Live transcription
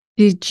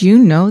Did you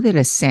know that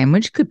a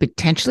sandwich could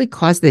potentially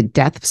cause the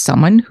death of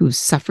someone who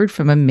suffered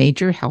from a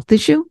major health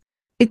issue?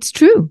 It's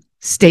true.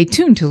 Stay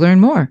tuned to learn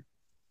more.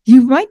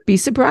 You might be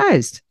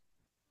surprised.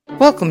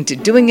 Welcome to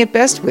Doing It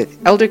Best with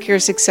Elder Care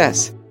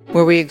Success,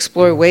 where we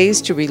explore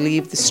ways to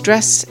relieve the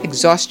stress,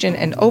 exhaustion,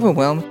 and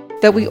overwhelm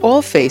that we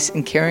all face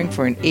in caring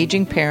for an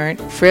aging parent,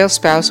 frail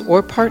spouse,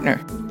 or partner.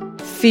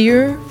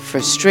 Fear,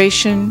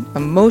 frustration,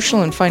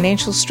 emotional, and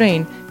financial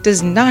strain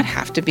does not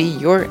have to be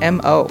your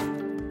MO.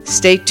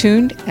 Stay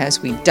tuned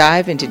as we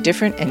dive into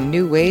different and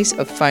new ways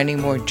of finding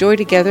more joy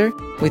together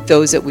with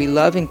those that we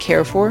love and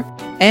care for,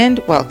 and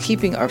while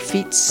keeping our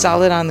feet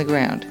solid on the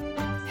ground.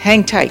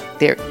 Hang tight,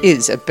 there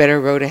is a better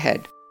road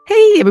ahead.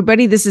 Hey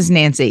everybody, this is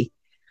Nancy.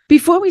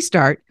 Before we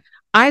start,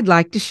 I'd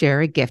like to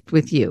share a gift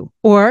with you,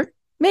 or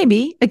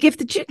maybe a gift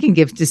that you can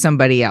give to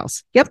somebody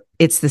else. Yep,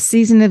 it's the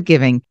season of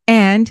giving,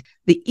 and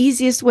the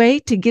easiest way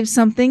to give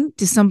something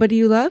to somebody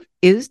you love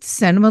is to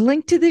send them a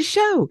link to this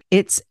show.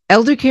 It's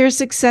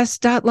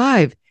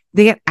eldercaresuccess.live.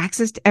 They get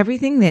access to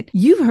everything that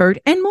you've heard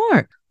and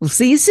more. We'll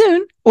see you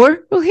soon,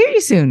 or we'll hear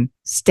you soon.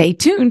 Stay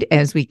tuned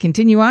as we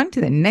continue on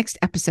to the next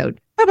episode.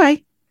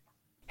 Bye-bye.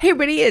 Hey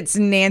everybody, it's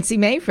Nancy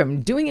May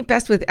from Doing It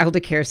Best with Elder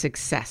Care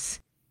Success.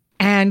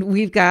 And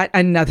we've got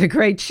another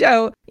great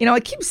show. You know, I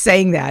keep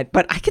saying that,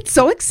 but I get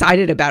so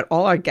excited about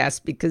all our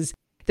guests because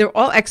they're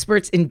all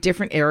experts in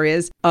different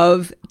areas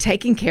of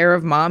taking care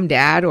of mom,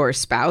 dad, or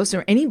spouse,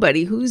 or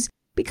anybody who's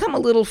become a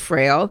little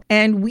frail,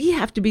 and we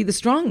have to be the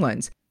strong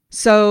ones.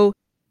 So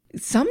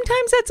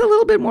sometimes that's a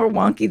little bit more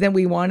wonky than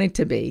we want it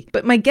to be.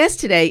 But my guest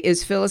today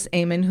is Phyllis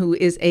Amon, who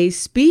is a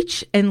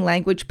speech and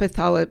language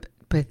pathologist.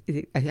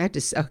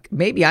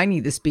 Maybe I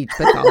need the speech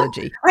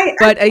pathology,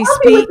 but a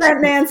speech,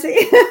 that,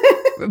 Nancy.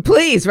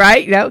 Please,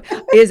 right? You know,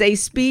 is a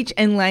speech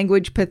and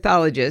language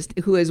pathologist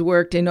who has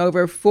worked in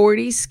over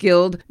 40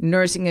 skilled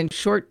nursing and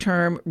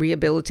short-term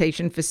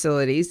rehabilitation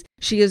facilities.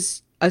 She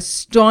is a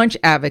staunch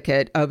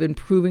advocate of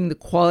improving the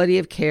quality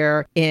of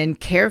care in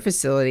care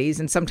facilities,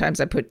 and sometimes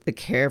I put the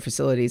care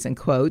facilities in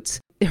quotes.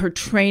 Her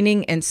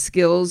training and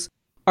skills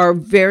are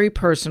very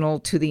personal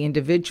to the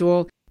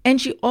individual. And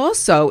she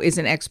also is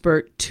an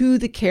expert to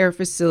the care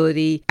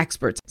facility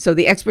experts. So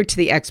the expert to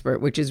the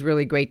expert, which is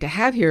really great to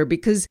have here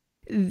because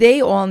they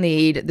all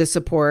need the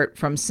support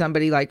from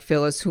somebody like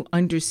Phyllis who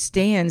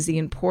understands the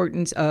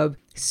importance of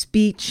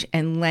speech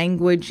and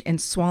language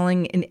and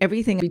swallowing and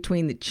everything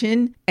between the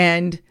chin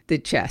and the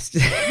chest.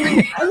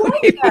 I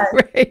like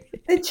that. Right?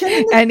 The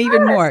chin and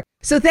even more.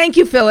 So thank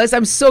you, Phyllis.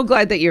 I'm so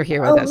glad that you're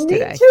here with us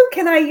today. Me too.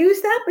 Can I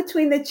use that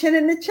between the chin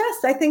and the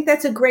chest? I think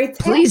that's a great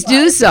tagline. Please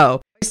do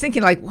so. I was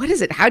thinking, like, what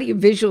is it? How do you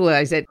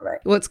visualize it? Right.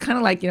 Well, it's kind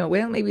of like,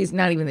 well, maybe it's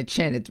not even the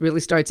chin. It really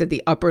starts at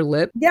the upper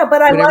lip. Yeah,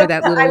 but I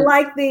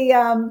like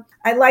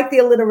the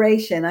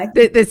alliteration.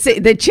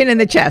 The chin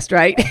and the chest,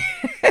 right?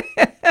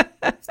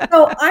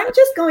 So I'm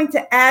just going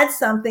to add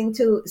something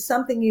to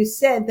something you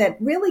said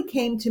that really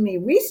came to me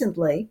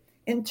recently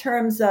in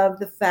terms of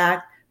the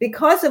fact,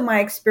 because of my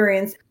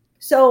experience.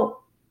 So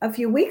a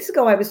few weeks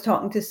ago, I was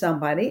talking to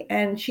somebody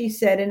and she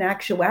said, in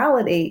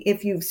actuality,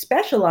 if you've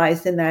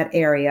specialized in that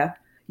area,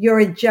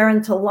 you're a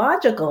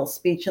gerontological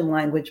speech and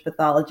language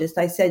pathologist.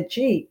 I said,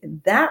 gee,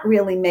 that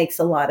really makes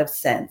a lot of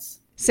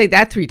sense. Say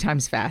that 3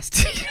 times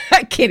fast.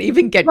 I can't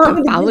even get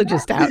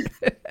pathologist out.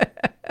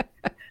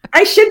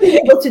 I should be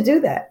able to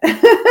do that.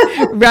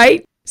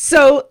 Right?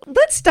 So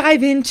let's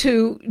dive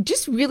into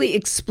just really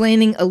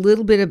explaining a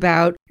little bit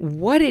about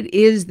what it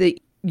is that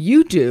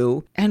you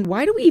do and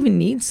why do we even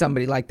need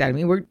somebody like that? I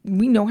mean,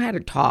 we know how to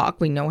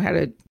talk.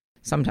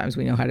 Sometimes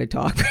we know how to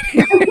talk.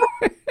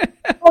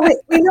 Well,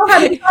 we know how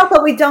to talk,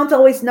 but we don't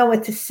always know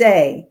what to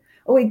say.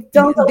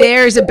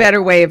 There's a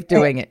better way of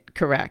doing it.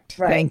 Correct.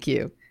 Right. Thank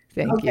you.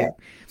 Thank you.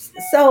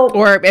 So,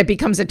 or it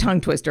becomes a tongue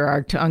twister.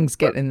 Our tongues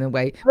get in the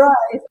way.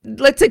 Right.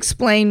 Let's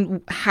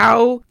explain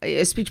how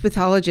a speech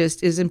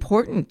pathologist is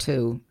important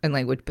to a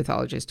language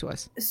pathologist to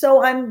us.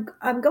 So I'm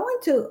going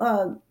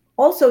to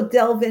also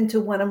delve into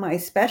one of my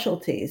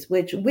specialties,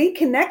 which we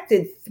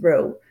connected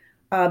through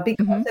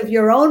because of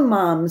your own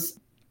mom's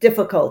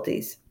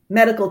difficulties,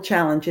 medical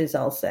challenges,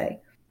 I'll say.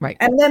 Right.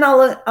 And then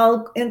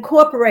I'll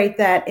incorporate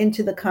that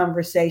into the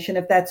conversation,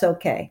 if that's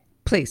okay.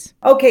 Please.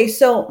 Okay,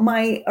 so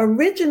my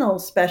original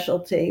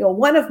specialty, or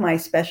one of my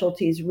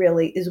specialties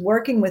really, is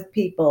working with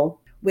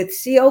people with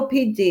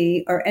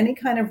COPD or any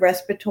kind of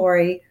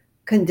respiratory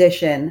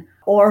condition,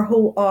 or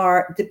who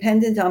are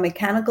dependent on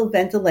mechanical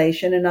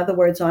ventilation, in other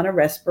words, on a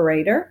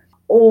respirator,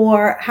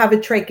 or have a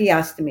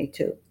tracheostomy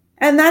tube.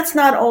 And that's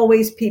not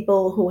always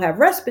people who have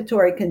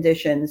respiratory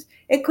conditions.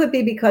 It could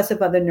be because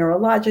of other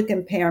neurologic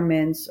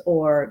impairments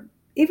or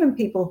even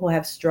people who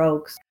have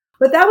strokes.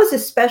 But that was a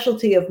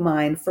specialty of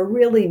mine for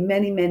really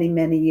many, many,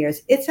 many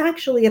years. It's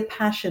actually a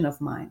passion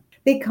of mine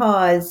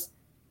because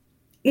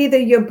either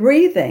you're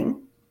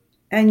breathing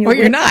and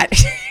you're not,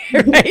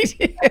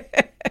 right?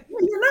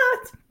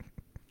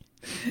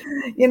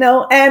 You're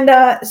not,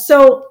 and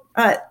so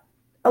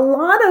a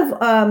lot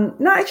of,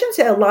 no, I shouldn't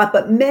say a lot,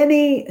 but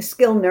many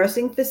skilled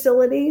nursing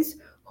facilities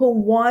who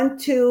want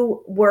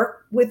to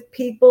work with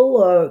people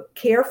or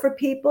care for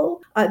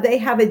people, they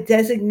have a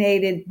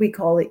designated, we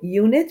call it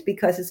unit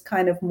because it's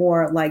kind of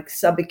more like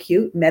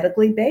subacute,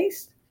 medically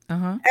based.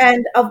 Uh-huh.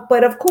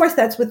 But of course,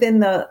 that's within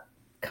the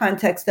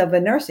context of a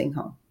nursing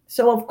home.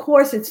 So of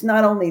course, it's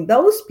not only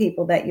those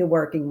people that you're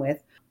working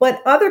with,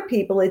 but other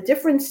people at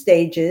different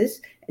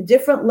stages,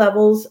 different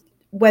levels,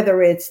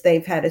 whether it's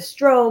they've had a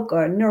stroke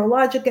or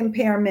neurologic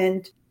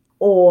impairment,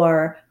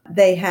 or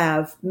they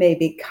have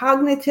maybe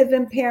cognitive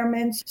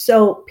impairments.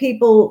 So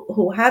people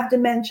who have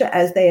dementia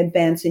as they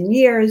advance in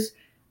years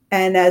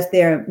and as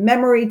their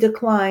memory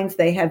declines,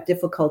 they have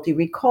difficulty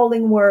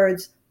recalling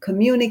words,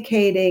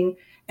 communicating,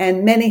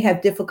 and many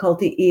have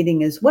difficulty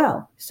eating as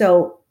well.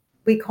 So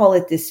we call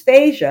it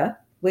dysphagia,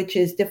 which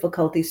is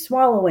difficulty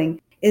swallowing,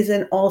 is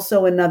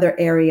also another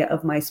area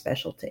of my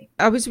specialty.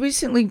 I was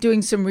recently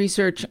doing some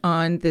research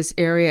on this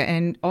area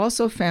and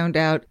also found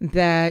out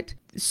that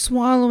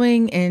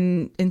swallowing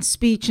and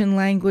speech and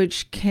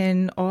language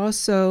can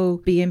also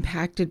be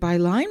impacted by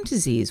Lyme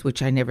disease,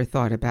 which I never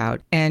thought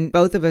about. And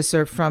both of us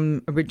are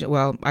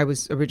I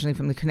was originally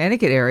from the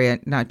Connecticut area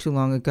not too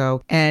long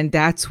ago, and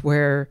that's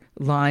where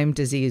Lyme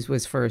disease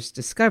was first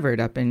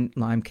discovered, up in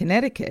Lyme,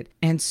 Connecticut.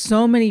 And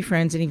so many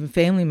friends and even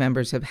family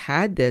members have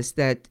had this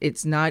that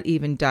it's not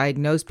even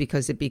diagnosed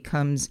because it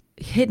becomes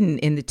hidden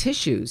in the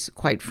tissues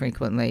quite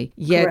frequently.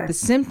 Yet Correct. The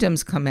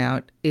symptoms come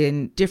out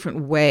in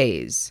different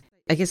ways.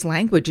 I guess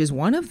language is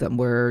one of them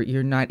where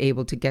you're not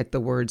able to get the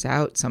words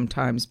out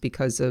sometimes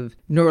because of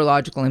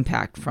neurological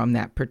impact from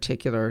that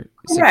particular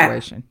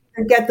situation.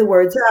 Correct. Get the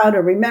words out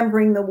or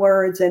remembering the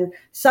words. And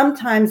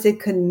sometimes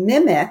it can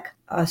mimic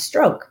a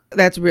stroke.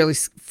 That's really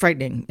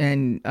frightening.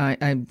 And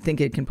I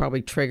think it can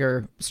probably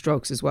trigger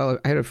strokes as well.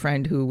 I had a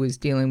friend who was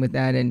dealing with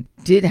that and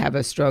did have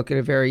a stroke at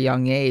a very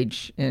young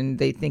age. And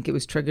they think it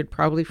was triggered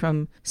probably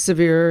from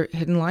severe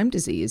hidden Lyme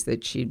disease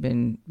that she'd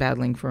been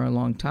battling for a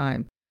long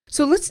time.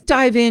 So let's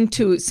dive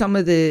into some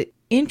of the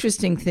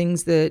interesting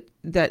things that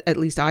at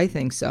least I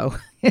think so,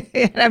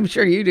 and I'm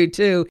sure you do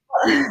too,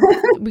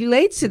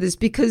 relates to this,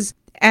 because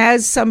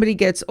as somebody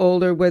gets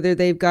older, whether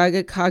they've got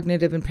a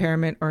cognitive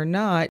impairment or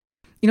not,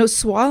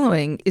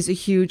 swallowing is a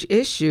huge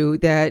issue,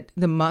 that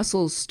the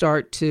muscles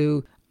start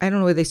to, I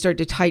don't know whether they start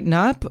to tighten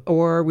up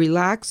or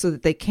relax so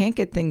that they can't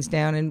get things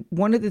down. And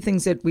one of the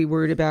things that we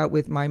worried about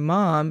with my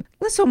mom,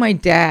 less so my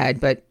dad,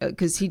 but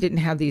because he didn't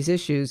have these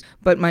issues,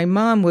 but my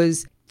mom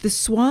was the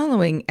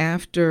swallowing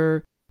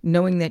after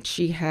knowing that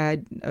she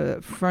had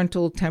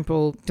frontal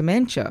temporal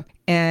dementia.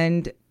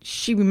 And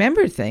she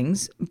remembered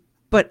things,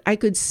 but I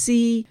could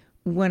see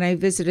when I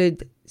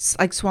visited,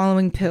 like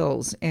swallowing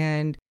pills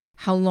and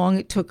how long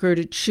it took her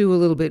to chew a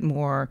little bit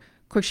more.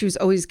 Of course, she was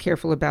always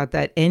careful about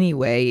that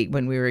anyway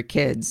when we were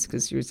kids,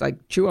 because she was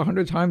like, chew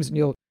 100 times and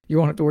you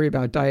won't have to worry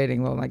about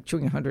dieting. Well, like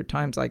chewing 100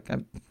 times, like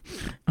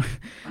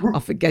I'll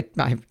forget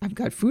I've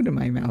got food in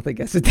my mouth, I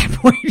guess, at that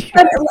point.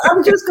 But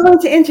I'm just going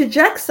to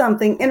interject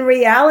something. In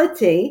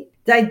reality,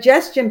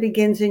 digestion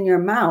begins in your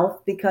mouth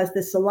because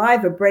the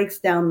saliva breaks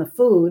down the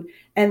food,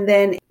 and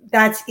then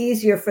that's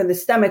easier for the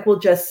stomach, we'll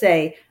just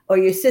say, or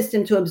your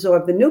system to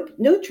absorb the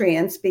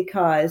nutrients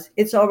because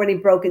it's already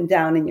broken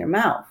down in your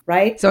mouth,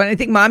 right? So I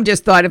think Mom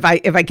just thought if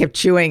I kept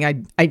chewing,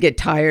 I'd get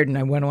tired and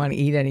I wouldn't want to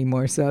eat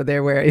anymore. So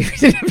there we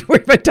didn't have to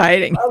worry about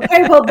dieting.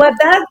 Okay, well, but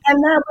now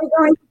we're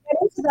going to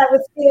get into that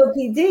with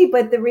COPD,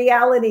 but the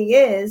reality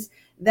is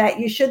that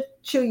you should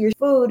chew your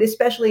food,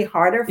 especially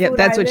harder food. Yeah,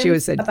 that's what she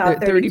was said.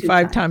 About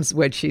 35 times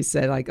what she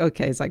said. Like,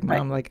 okay, it's like,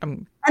 Mom, right.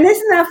 And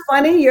isn't that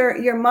funny?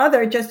 Your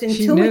mother just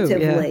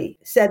intuitively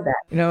said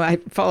that.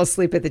 I'd fall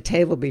asleep at the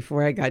table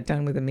before I got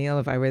done with a meal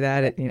if I were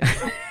that.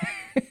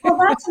 Well,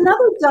 that's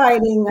another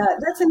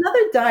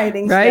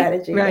dieting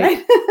strategy,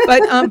 right?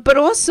 But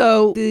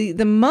also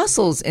the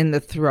muscles in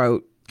the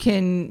throat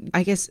can,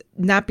 I guess,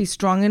 not be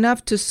strong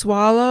enough to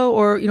swallow,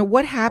 or,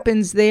 what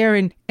happens there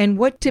and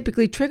what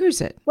typically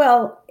triggers it?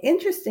 Well,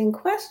 interesting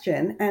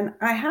question. And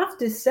I have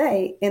to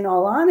say, in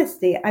all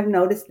honesty, I've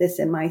noticed this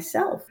in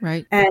myself.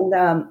 Right.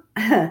 And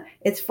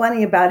it's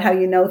funny about how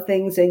you know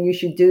things and you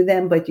should do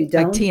them, but you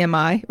don't. Like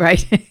TMI,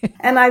 right?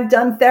 And I've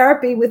done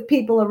therapy with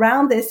people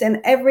around this. And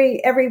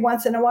every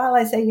once in a while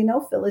I say,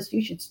 Phyllis,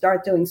 you should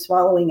start doing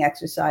swallowing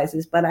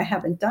exercises, but I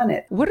haven't done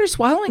it. What are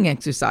swallowing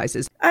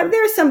exercises?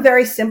 There are some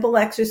very simple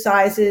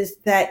exercises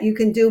that you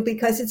can do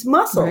because it's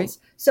muscles. Right.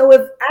 So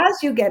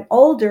as you get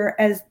older,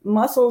 as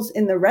muscles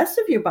in the rest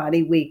of your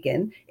body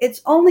weaken,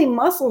 it's only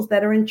muscles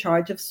that are in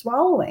charge of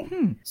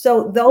swallowing.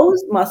 So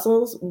those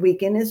muscles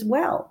weaken as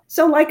well.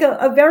 So like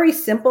a very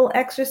simple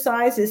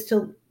exercise is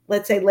to,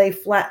 let's say, lay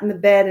flat in the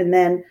bed and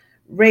then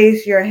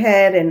raise your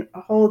head and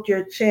hold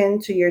your chin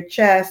to your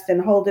chest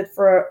and hold it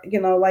for,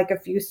 like a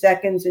few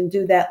seconds and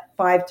do that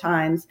 5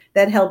 times.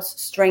 That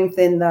helps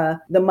strengthen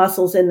the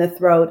muscles in the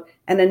throat.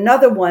 And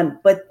another one,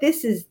 but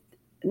this is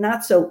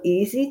not so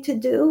easy to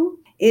do,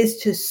 is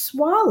to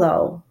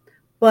swallow,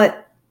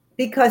 but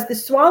because the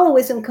swallow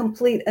isn't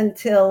complete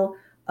until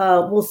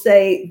we'll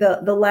say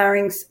the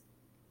larynx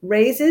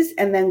raises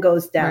and then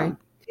goes down. Right.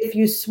 If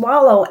you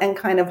swallow and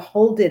kind of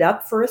hold it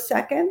up for a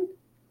second,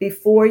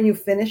 before you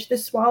finish the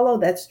swallow,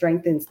 that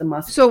strengthens the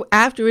muscle. So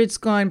after it's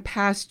gone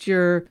past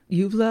your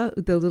uvula,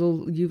 the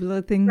little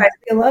uvula thing, Right,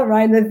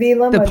 right, the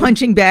velum. the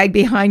punching bag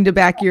behind the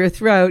back of your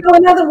throat. So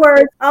in other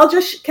words,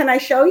 can I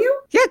show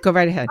you? Yeah, go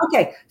right ahead.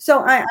 Okay,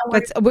 so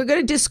we're going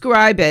to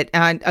describe it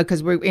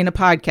because we're in a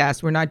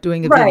podcast. We're not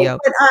doing a right, video.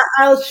 But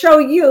I'll show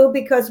you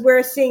because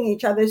we're seeing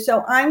each other.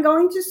 So I'm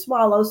going to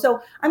swallow.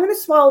 So I'm going to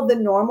swallow the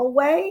normal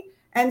way.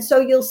 And so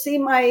you'll see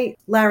my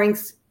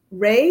larynx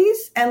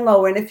raise and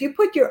lower. And if you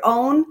put your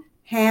own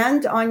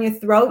hand on your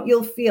throat,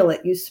 you'll feel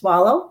it. You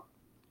swallow,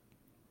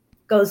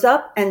 goes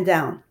up and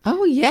down.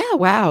 Oh, yeah.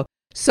 Wow.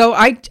 So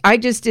I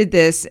just did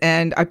this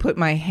and I put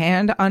my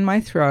hand on my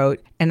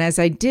throat. And as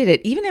I did it,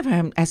 even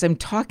as I'm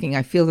talking,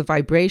 I feel the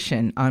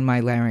vibration on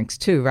my larynx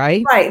too,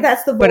 right? Right.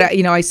 That's the voice. But,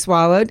 I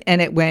swallowed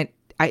and it went,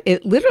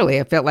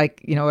 it felt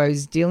like, I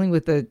was dealing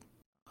with a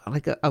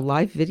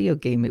live video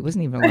game. It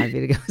wasn't even a live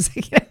video game. It was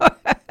like,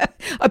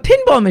 a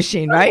pinball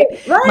machine, right?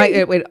 Right.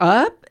 It went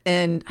up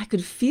and I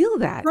could feel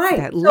that, right.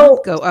 that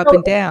lump go up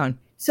and down.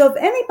 So if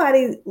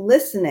anybody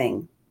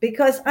listening,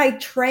 because I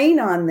train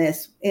on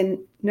this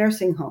in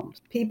nursing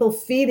homes, people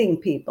feeding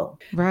people.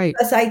 Right.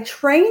 Because I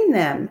train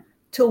them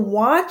to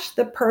watch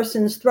the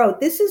person's throat.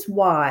 This is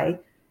why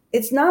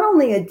it's not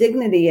only a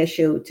dignity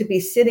issue to be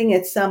sitting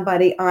at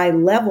somebody eye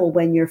level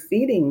when you're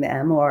feeding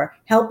them or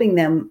helping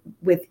them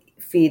with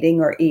feeding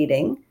or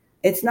eating.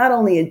 It's not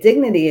only a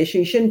dignity issue.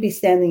 You shouldn't be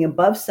standing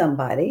above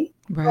somebody,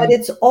 right. But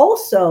it's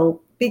also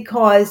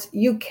because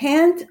you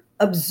can't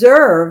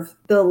observe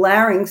the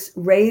larynx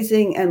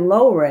raising and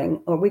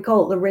lowering, or we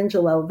call it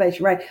laryngeal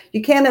elevation, right?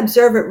 You can't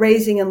observe it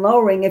raising and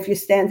lowering if you're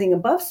standing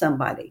above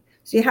somebody.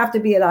 So you have to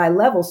be at eye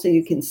level so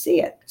you can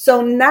see it.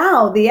 So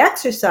now the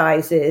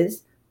exercise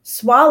is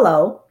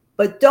swallow,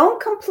 but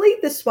don't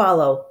complete the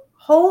swallow.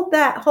 Hold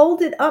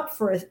it up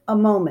for a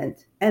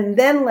moment and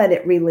then let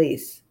it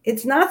release.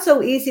 It's not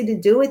so easy to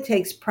do. It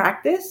takes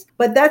practice,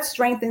 but that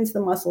strengthens the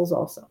muscles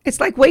also.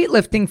 It's like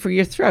weightlifting for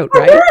your throat,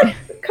 right?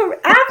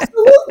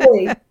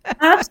 Absolutely.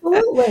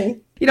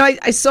 Absolutely.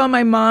 I saw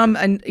my mom,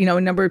 a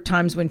number of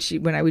times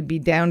when I would be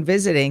down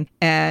visiting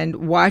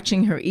and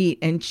watching her eat,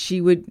 and she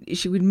would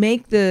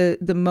make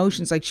the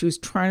motions like she was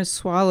trying to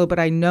swallow, but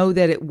I know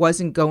that it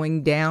wasn't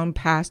going down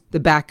past the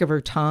back of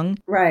her tongue.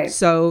 Right.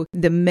 So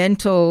the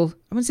mental,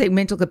 I wouldn't say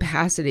mental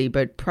capacity,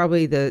 but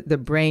probably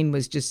the brain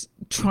was just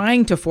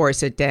trying to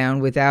force it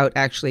down without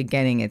actually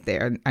getting it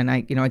there. And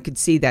I could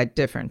see that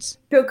difference.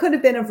 So it could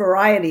have been a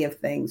variety of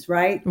things,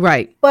 right?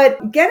 Right.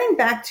 But getting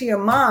back to your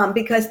mom,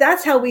 because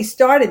that's how we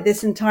started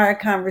this entire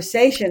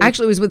conversation.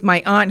 Actually, it was with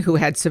my aunt who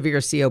had severe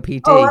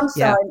COPD. Oh, I'm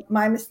sorry.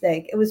 My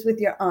mistake. It was with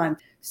your aunt.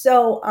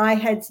 So I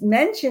had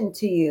mentioned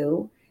to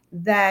you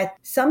that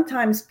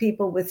sometimes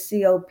people with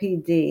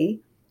COPD,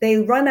 they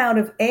run out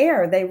of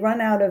air, they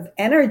run out of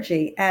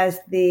energy as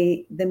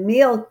the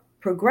meal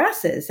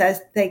progresses,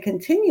 as they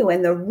continue.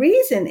 And the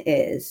reason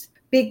is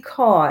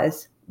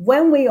because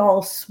when we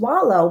all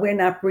swallow, we're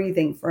not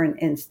breathing for an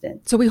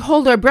instant. So we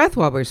hold our breath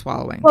while we're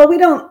swallowing. Well, we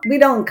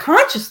don't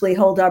consciously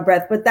hold our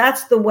breath, but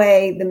that's the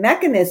way the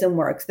mechanism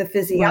works, the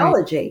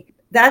physiology.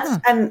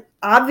 Right. And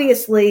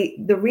obviously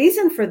the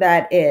reason for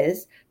that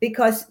is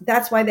because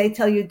that's why they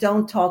tell you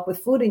don't talk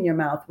with food in your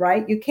mouth,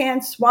 right? You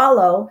can't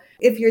swallow.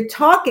 If you're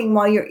talking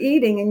while you're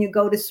eating and you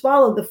go to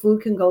swallow, the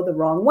food can go the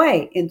wrong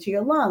way into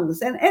your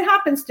lungs. And it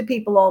happens to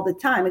people all the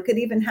time. It could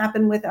even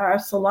happen with our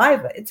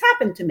saliva. It's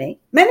happened to me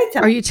many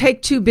times. Or you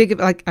take too big of,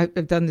 like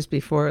I've done this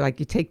before, like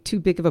you take too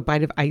big of a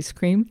bite of ice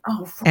cream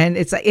and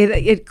it's like,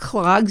 it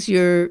clogs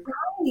your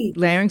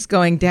larynx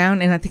going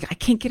down. And I think I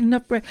can't get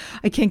enough breath.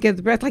 I can't get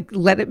the breath, like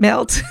let it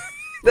melt.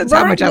 That's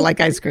how much I like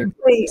ice cream.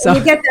 So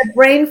you get that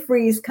brain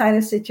freeze kind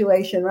of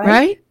situation,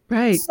 right?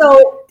 Right.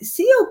 So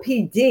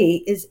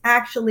COPD is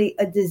actually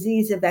a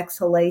disease of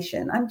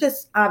exhalation. I'm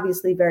just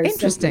obviously very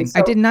interesting. So,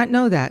 I did not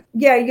know that.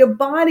 Yeah, your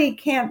body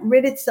can't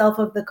rid itself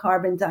of the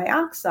carbon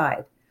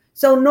dioxide.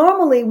 So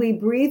normally we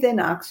breathe in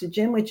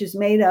oxygen, which is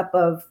made up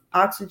of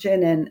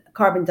oxygen and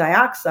carbon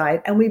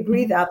dioxide, and we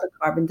breathe out the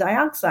carbon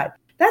dioxide.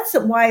 That's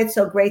why it's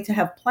so great to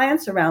have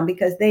plants around,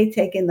 because they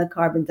take in the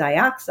carbon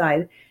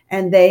dioxide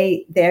and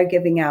they're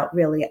giving out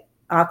really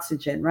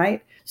oxygen,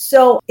 right?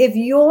 So if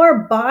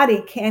your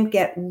body can't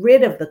get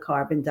rid of the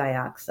carbon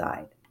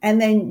dioxide and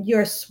then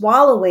you're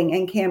swallowing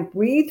and can't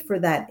breathe for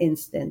that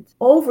instant,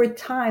 over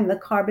time, the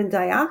carbon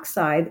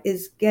dioxide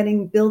is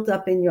getting built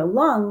up in your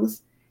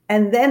lungs.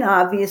 And then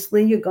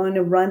obviously you're going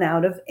to run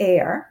out of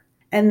air.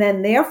 And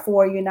then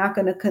therefore, you're not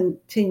going to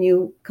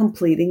continue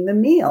completing the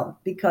meal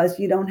because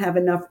you don't have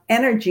enough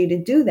energy to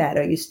do that,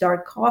 or you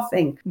start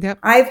coughing. Yep.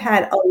 I've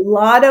had a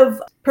lot of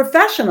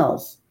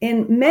professionals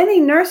in many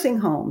nursing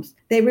homes.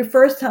 They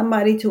refer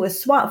somebody to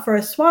for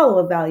a swallow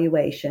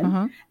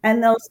evaluation,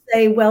 and they'll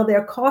say, well,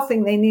 they're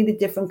coughing. They need a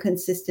different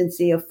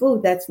consistency of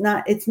food. It's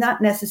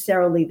not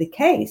necessarily the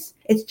case.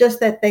 It's just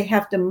that they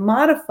have to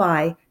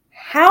modify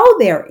how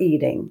they're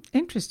eating.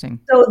 Interesting.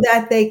 So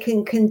that they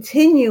can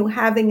continue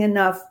having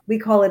enough, we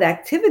call it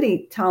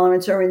activity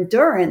tolerance or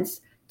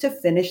endurance, to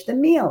finish the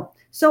meal.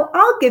 So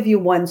I'll give you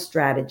one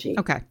strategy.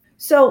 Okay.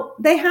 So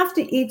they have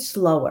to eat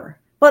slower.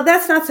 But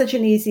that's not such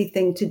an easy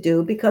thing to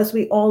do because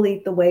we all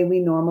eat the way we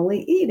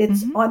normally eat.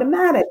 It's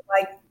automatic,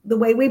 like the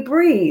way we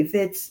breathe.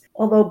 It's,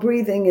 although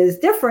breathing is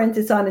different,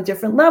 it's on a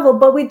different level,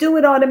 but we do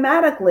it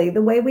automatically.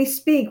 The way we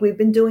speak, we've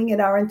been doing it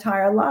our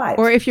entire lives.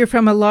 Or if you're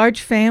from a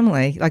large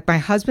family, like my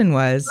husband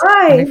was,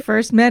 when I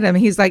first met him,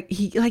 he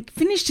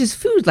finished his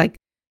food like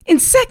in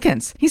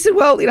seconds. He said,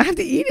 well, I have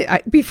to eat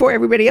it before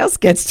everybody else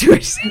gets to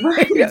it.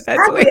 Right, that's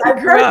the way I've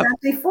heard that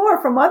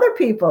before from other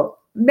people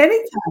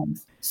many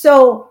times.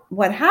 So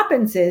what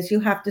happens is you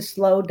have to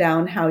slow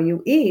down how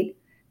you eat,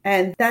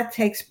 and that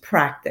takes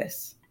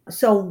practice.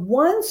 So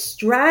one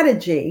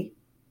strategy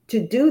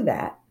to do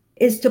that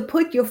is to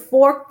put your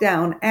fork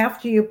down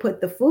after you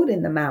put the food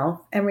in the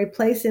mouth and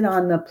replace it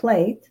on the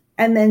plate,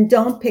 and then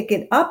don't pick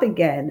it up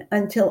again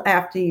until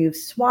after you've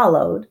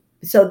swallowed.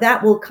 So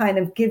that will kind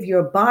of give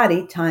your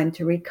body time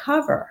to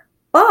recover.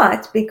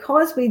 But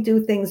because we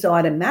do things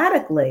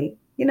automatically,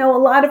 a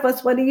lot of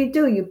us, what do?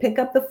 You pick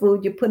up the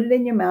food, you put it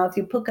in your mouth,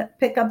 you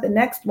pick up the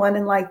next one,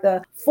 and like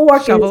the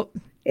fork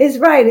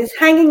is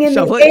hanging in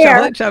the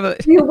air. Shovel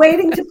it. You're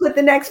waiting to put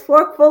the next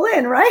forkful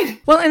in, right?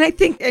 Well, and I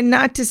think, and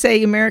not to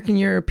say American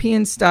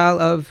European style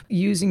of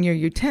using your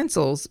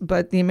utensils,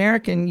 but the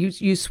American,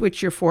 you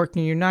switch your fork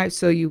and your knife,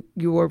 so you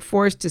are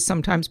forced to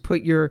sometimes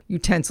put your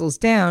utensils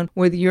down,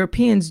 where the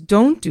Europeans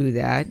don't do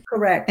that.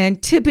 Correct.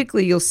 And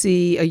typically you'll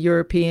see a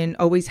European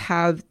always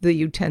have the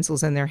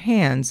utensils in their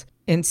hands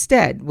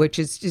instead, which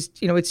is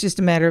just, it's just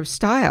a matter of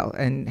style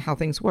and how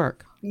things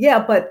work.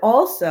 Yeah, but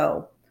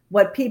also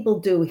what people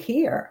do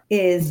here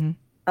is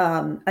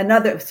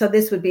so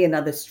this would be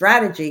another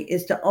strategy,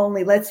 is to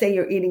only, let's say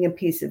you're eating a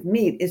piece of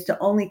meat, is to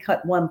only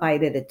cut one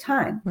bite at a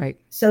time. Right.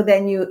 So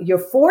then you're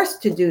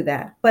forced to do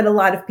that. But a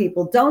lot of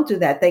people don't do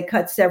that. They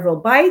cut several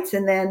bites,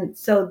 and then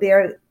so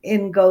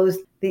therein goes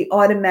the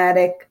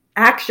automatic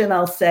action,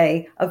 I'll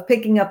say, of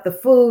picking up the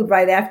food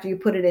right after you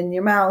put it in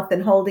your mouth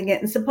and holding it.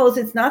 And suppose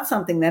it's not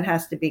something that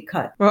has to be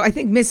cut. Well, I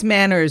think Miss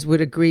Manners would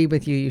agree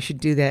with you. You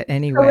should do that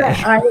anyway.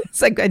 It's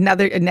like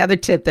another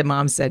tip that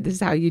Mom said. This is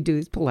how you do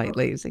it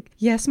politely. It's like,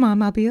 yes,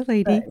 Mom, I'll be a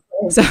lady.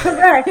 Right. So.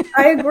 Correct.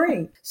 I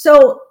agree.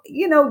 So,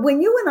 when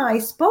you and I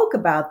spoke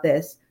about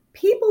this,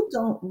 people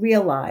don't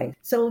realize.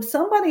 So if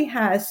somebody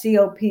has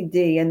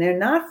COPD and they're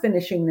not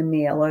finishing the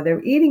meal, or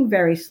they're eating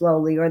very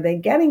slowly, or they're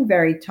getting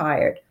very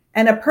tired,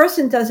 and a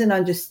person doesn't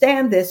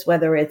understand this,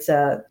 whether it's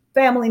a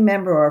family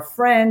member or a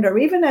friend or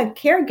even a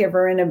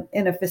caregiver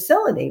in a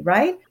facility,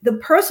 right? The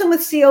person with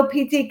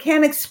COPD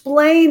can't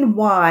explain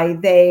why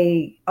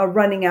they are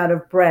running out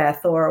of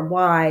breath or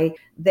why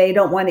they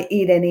don't want to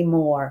eat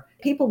anymore.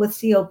 People with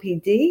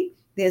COPD,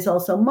 there's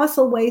also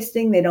muscle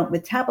wasting. They don't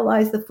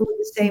metabolize the food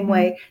the same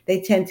way.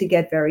 They tend to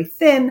get very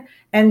thin.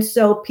 And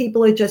so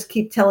people just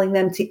keep telling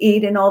them to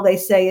eat, and all they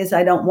say is,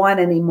 I don't want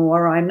any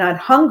more, or I'm not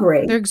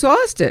hungry. They're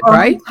exhausted,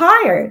 right? I'm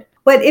tired.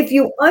 But if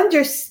you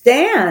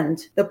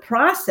understand the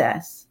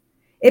process,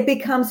 it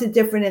becomes a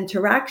different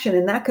interaction,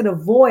 and that could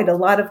avoid a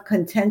lot of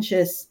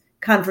contentious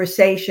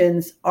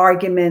conversations,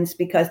 arguments,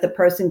 because the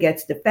person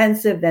gets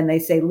defensive. Then they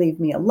say, leave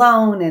me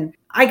alone. And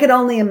I could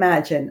only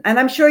imagine. And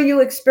I'm sure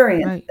you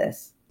experienced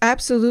this.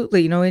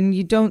 Absolutely. And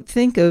you don't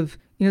think of,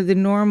 the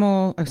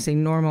normal,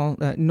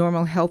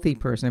 normal healthy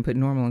person. I put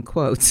normal in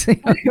quotes.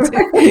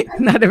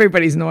 Not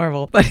everybody's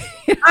normal, but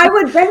I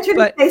would venture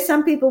to say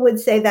some people would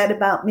say that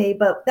about me,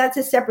 but that's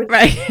a separate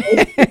right.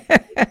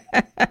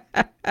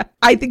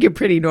 I think you're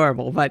pretty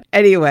normal, but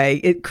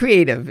anyway,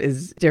 creative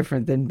is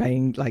different than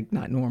being like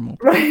not normal.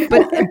 Right.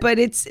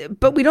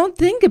 But we don't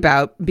think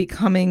about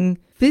becoming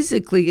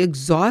physically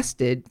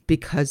exhausted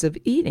because of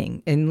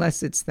eating,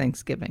 unless it's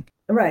Thanksgiving.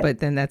 Right. But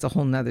then that's a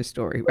whole nother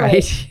story,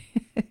 right?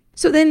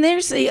 So then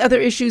there's the other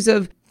issues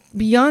of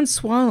beyond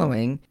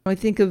swallowing. I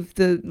think of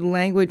the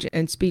language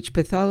and speech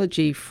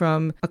pathology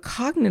from a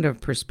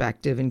cognitive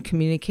perspective and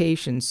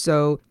communication.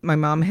 So my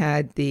mom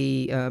had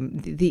the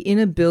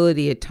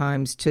inability at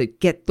times to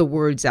get the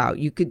words out.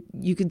 You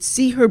could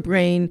see her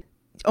brain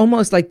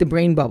almost like the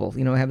brain bubble,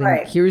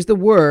 having here's the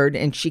word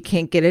and she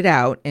can't get it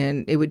out,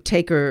 and it would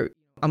take her.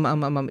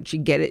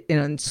 She'd get it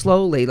in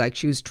slowly, like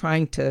she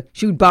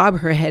would bob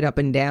her head up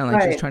and down,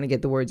 like she was trying to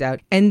get the words out.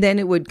 And then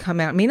it would come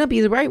out. It may not be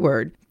the right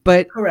word,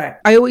 but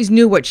correct. I always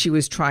knew what she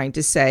was trying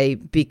to say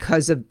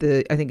because of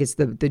I think it's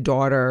the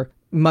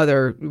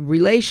daughter-mother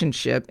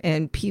relationship.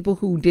 And people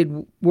who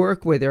did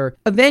work with her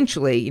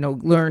eventually,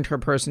 learned her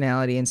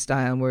personality and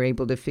style and were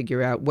able to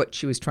figure out what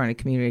she was trying to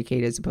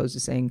communicate, as opposed to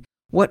saying,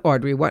 what,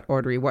 Audrey, what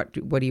do you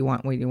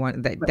want? What do you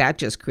want? That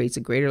just creates a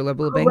greater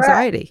level of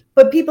anxiety.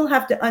 But people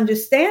have to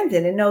understand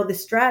it and know the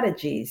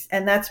strategies.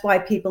 And that's why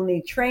people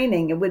need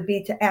training. It would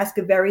be to ask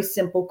a very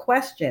simple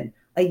question,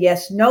 a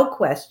yes/no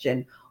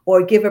question,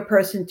 or give a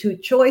person two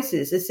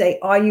choices to say,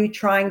 are you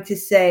trying to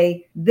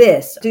say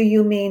this? Do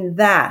you mean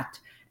that?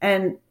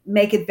 And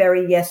make it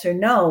very yes or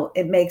no.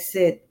 It makes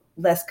it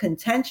less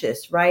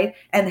contentious, right?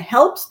 And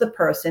helps the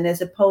person,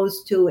 as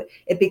opposed to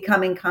it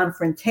becoming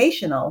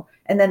confrontational.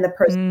 And then the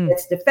person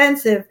gets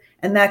defensive,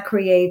 and that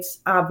creates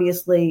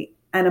obviously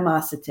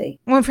animosity.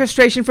 Well,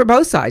 frustration for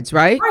both sides,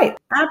 right? Right,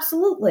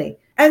 absolutely.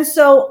 And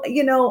so,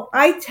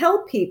 I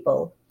tell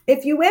people,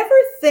 if you ever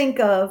think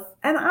of,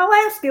 and I'll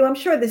ask you, I'm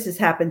sure this has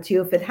happened to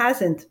you. If it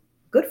hasn't,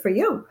 good for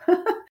you.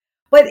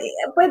 but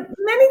but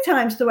many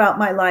times throughout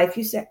my life,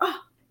 you say, oh,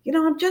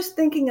 I'm just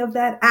thinking of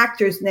that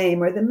actor's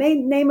name, or the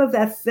main name of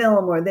that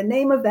film, or the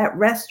name of that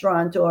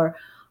restaurant, or,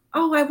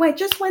 oh,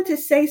 just went to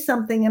say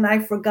something and I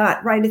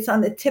forgot, right? It's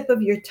on the tip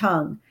of your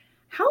tongue.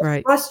 How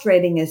Right.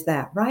 frustrating is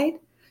that, right?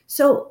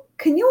 So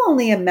can you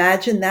only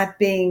imagine that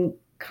being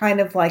kind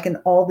of like an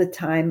all the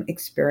time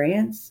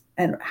experience,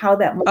 and how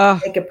that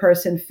might make a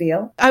person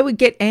feel? I would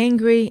get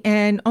angry,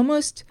 and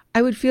almost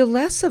I would feel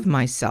less of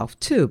myself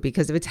too,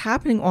 because if it's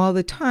happening all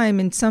the time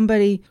and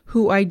somebody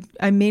who I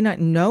may not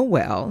know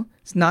well,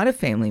 it's not a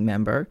family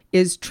member,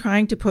 is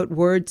trying to put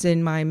words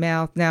in my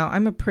mouth. Now,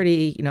 I'm a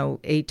pretty,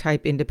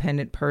 A-type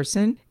independent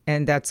person,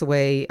 and that's the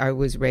way I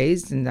was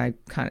raised, and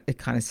it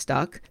kind of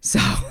stuck. So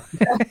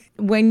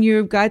when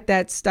you've got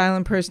that style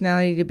and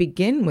personality to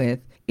begin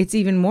with, it's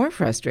even more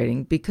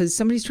frustrating because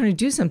somebody's trying to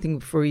do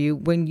something for you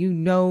when you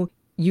know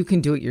you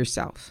can do it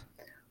yourself.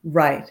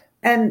 Right.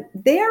 And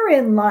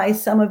therein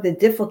lies some of the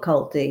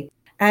difficulty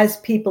as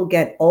people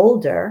get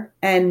older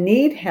and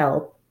need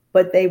help,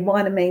 but they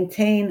want to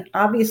maintain,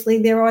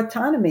 obviously, their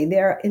autonomy.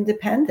 They're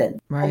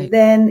independent. Right. And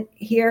then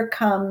here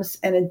comes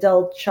an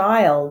adult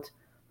child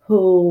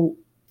who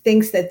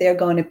thinks that they're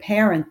going to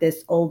parent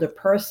this older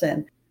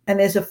person. And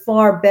there's a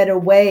far better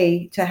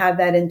way to have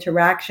that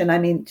interaction. I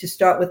mean, to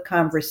start with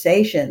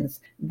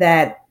conversations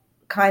that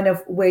kind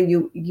of where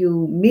you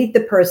meet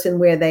the person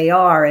where they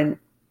are and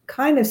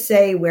kind of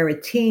say, we're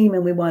a team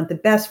and we want the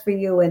best for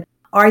you. And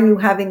are you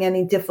having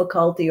any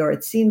difficulty? Or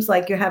it seems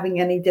like you're having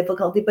any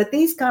difficulty. But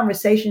these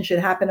conversations should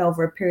happen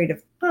over a period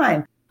of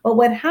time. But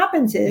what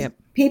happens is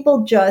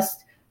people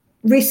just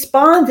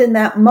respond in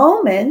that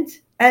moment.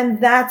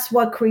 And that's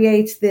what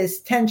creates this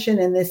tension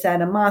and this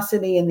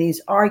animosity and these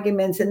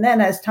arguments. And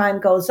then as time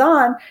goes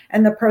on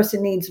and the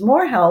person needs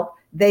more help,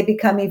 they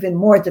become even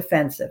more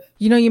defensive.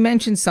 You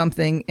mentioned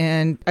something,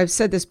 and I've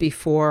said this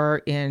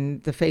before in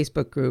the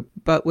Facebook group,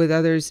 but with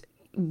others,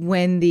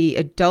 when the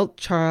adult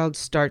child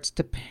starts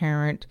to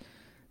parent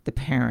the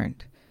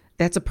parent,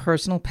 that's a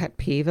personal pet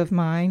peeve of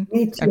mine.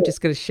 Me too. I'm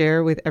just going to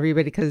share with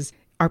everybody because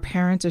our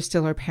parents are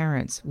still our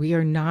parents. We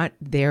are not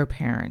their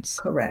parents.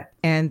 Correct.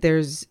 And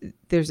there's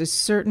a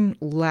certain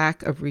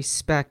lack of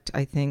respect,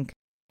 I think,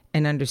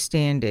 and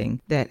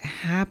understanding that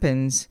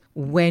happens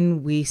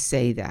when we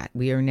say that.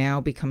 We are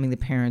now becoming the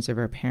parents of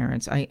our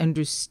parents. I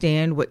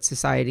understand what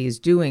society is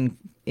doing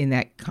in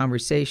that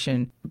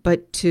conversation,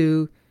 but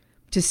to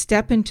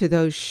step into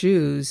those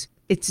shoes,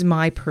 it's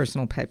my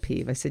personal pet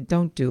peeve. I said,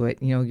 don't do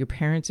it. Your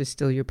parents are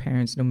still your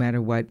parents no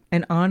matter what.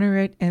 And honor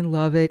it and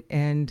love it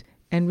and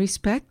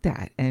respect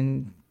that.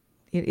 And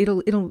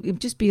it'll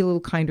just be a little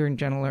kinder and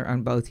gentler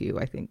on both of you,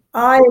 I think.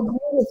 I agree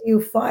with you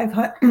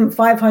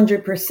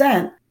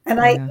 500%. And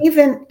I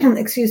even,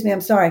 excuse me, I'm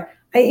sorry.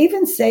 I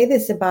even say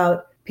this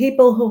about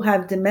people who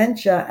have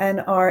dementia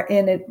and are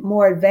in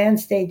more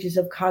advanced stages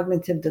of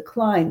cognitive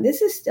decline.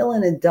 This is still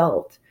an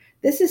adult.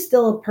 This is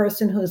still a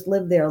person who's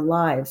lived their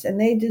lives, and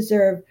they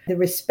deserve the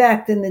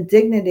respect and the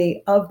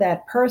dignity of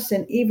that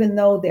person, even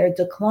though they're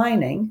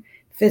declining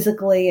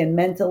physically and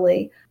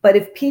mentally. But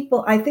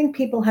I think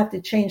people have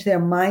to change their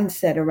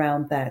mindset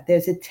around that.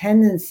 There's a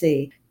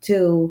tendency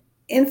to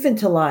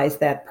infantilize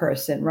that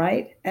person,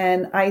 right?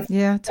 And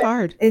it's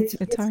hard. It's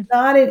hard.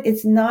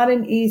 It's not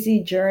an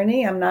easy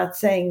journey. I'm not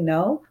saying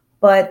no,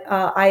 but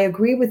I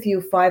agree with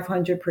you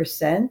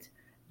 500%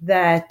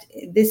 that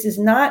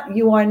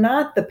you are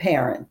not the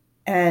parent,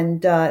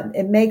 and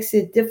it makes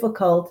it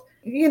difficult.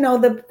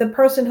 The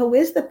person who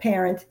is the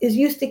parent is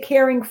used to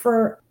caring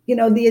for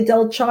the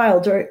adult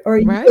child or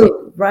right.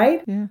 You,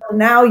 right? Yeah.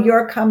 Now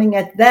you're coming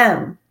at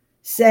them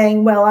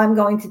saying, well, I'm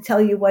going to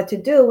tell you what to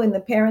do. And the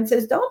parent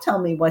says, don't tell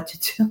me what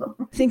to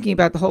do. Thinking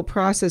about the whole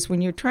process,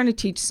 when you're trying to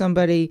teach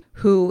somebody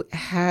who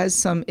has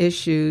some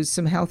issues,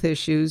 some health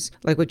issues,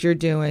 like what you're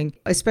doing,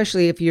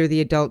 especially if you're the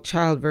adult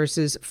child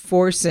versus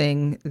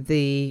forcing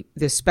the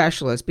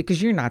specialist,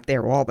 because you're not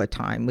there all the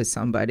time with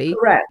somebody.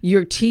 Correct.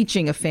 You're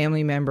teaching a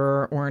family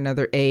member or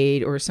another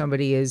aide or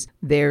somebody is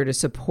there to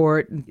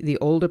support the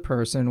older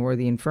person or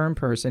the infirm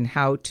person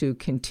how to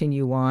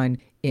continue on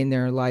in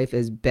their life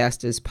as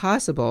best as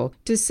possible,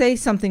 to say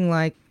something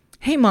like,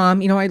 hey,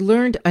 Mom, I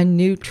learned a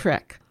new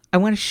trick. I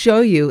want to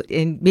show you,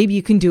 and maybe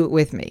you can do it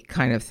with me,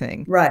 kind of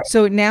thing. Right.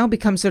 So it now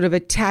becomes sort of a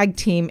tag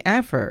team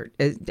effort.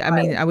 I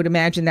mean, I would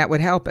imagine that would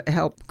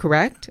help,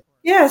 correct?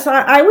 Yes,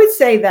 I would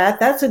say that.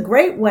 That's a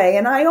great way.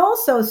 And I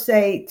also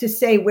say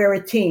we're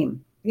a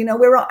team.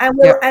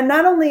 And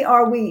not only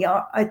are we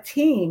a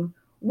team,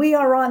 we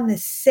are on the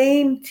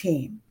same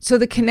team. So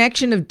the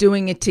connection of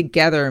doing it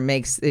together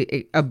makes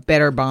a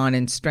better bond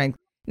and strength.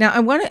 Now, I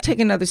want to take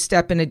another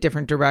step in a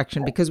different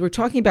direction because we're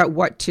talking about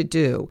what to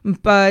do,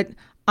 but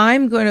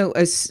I'm going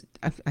to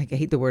I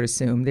hate the word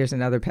assume. There's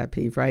another pet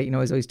peeve, right? I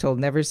was always told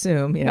never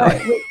assume,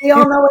 Right. We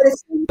all know what it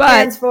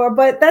stands for,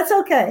 but that's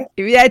okay.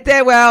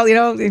 Yeah, well,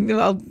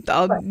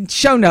 I'll Right.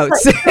 show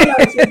notes. Right. Show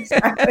notes,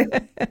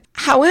 exactly.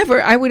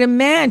 However, I would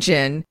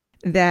imagine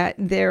that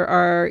there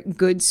are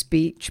good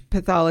speech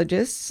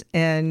pathologists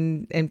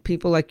and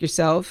people like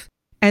yourself,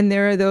 and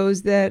there are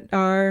those that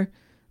are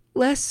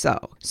less so.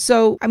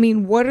 So, I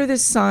mean, what are the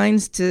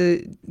signs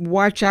to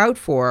watch out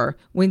for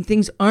when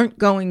things aren't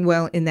going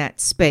well in that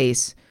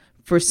space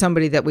for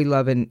somebody that we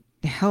love and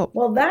help?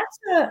 Well, that's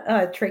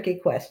a tricky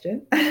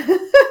question.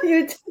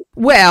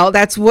 Well,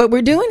 that's what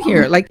we're doing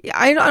here. Like,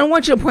 I don't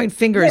want you to point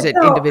fingers at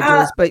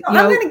individuals, but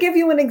I'm going to give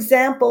you an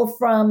example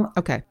from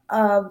okay.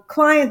 A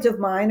client of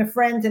mine, a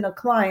friend and a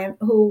client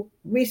who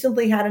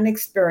recently had an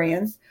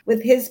experience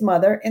with his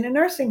mother in a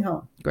nursing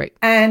home. Great.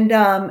 And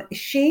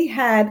she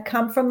had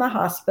come from the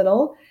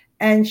hospital,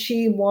 and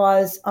she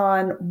was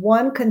on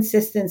one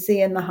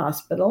consistency in the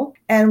hospital.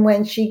 And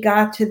when she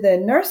got to the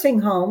nursing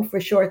home for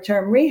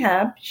short-term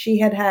rehab, she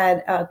had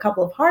a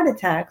couple of heart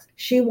attacks.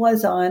 She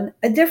was on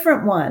a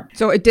different one.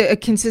 So a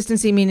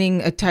consistency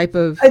meaning a type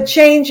of... A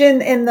change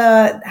in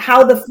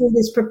how the food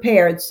is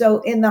prepared.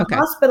 So in the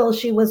hospital,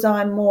 she was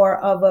on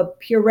more of a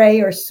puree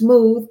or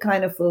smooth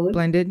kind of food.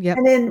 Blended, yeah.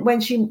 And then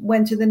when she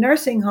went to the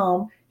nursing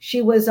home,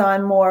 she was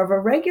on more of a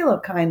regular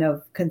kind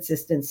of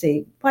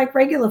consistency, like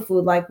regular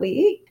food like we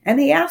eat. And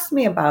he asked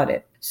me about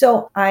it.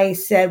 So I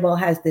said, well,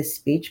 has this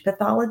speech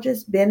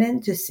pathologist been in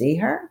to see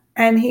her?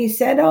 And he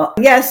said, oh,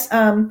 yes.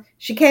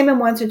 She came in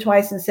once or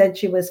twice and said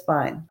she was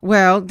fine.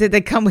 Well, did they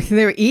come when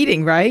they were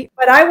eating, right?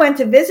 But I went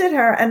to visit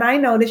her and I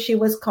noticed she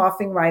was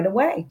coughing right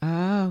away.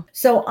 Oh.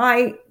 So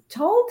I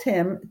told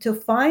him to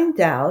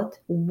find out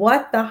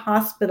what the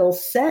hospital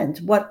sent,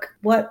 what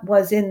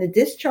was in the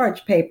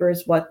discharge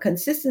papers, what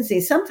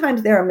consistency.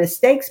 Sometimes there are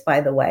mistakes,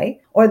 by the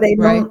way, or they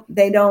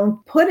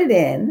don't put it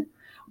in.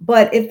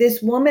 But if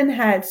this woman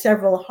had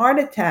several heart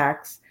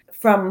attacks,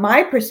 from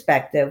my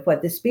perspective,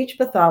 what the speech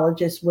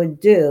pathologist would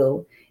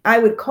do, I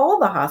would call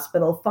the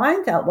hospital,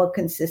 find out what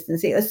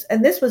consistency is.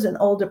 And this was an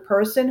older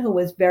person who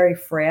was very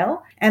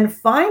frail, and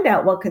find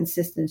out what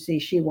consistency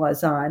she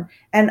was on.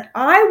 And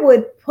I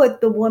would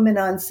put the woman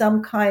on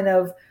some kind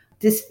of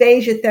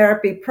dysphagia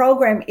therapy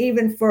program,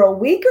 even for a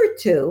week or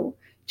two,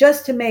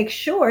 just to make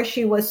sure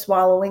she was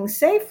swallowing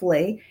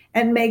safely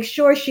and make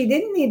sure she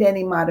didn't need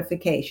any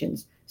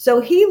modifications. So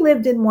he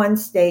lived in one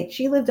state.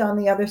 She lived on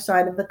the other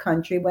side of the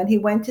country. When he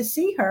went to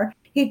see her,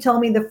 he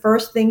told me the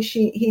first thing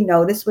he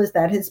noticed was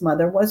that his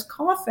mother was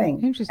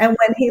coughing. And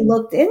when he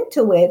looked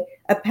into it,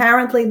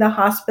 apparently the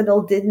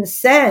hospital didn't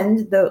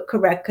send the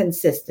correct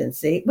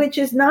consistency, which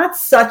is not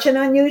such an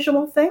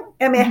unusual thing.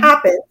 I mean, it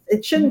happens.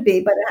 It shouldn't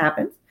be, but it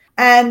happens.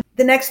 And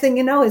the next thing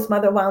you know, his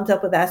mother wound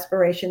up with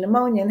aspiration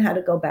pneumonia and had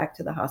to go back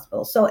to the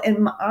hospital. So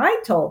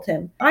I told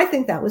him, I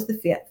think that was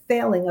the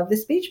failing of the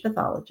speech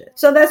pathologist.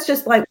 So that's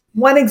just like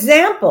one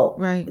example,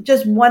 right?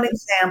 Just one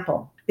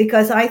example,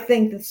 because I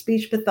think the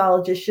speech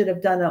pathologist should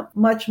have done a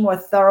much more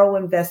thorough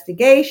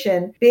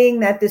investigation, being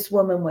that this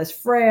woman was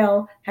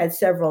frail, had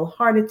several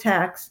heart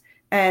attacks,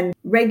 and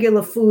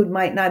regular food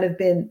might not have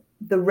been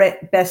the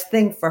best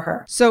thing for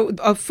her. So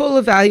a full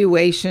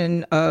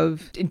evaluation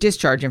of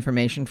discharge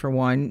information, for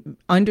one,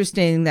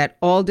 understanding that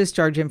all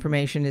discharge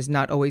information is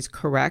not always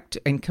correct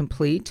and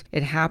complete.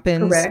 It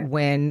happens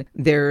when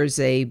there's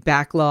a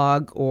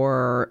backlog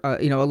or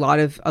a lot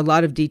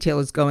of detail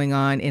is going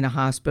on in a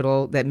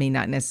hospital that may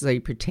not necessarily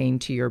pertain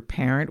to your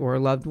parent or a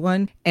loved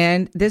one.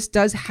 And this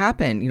does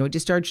happen. A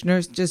discharge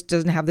nurse just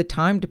doesn't have the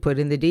time to put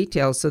in the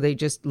details, so they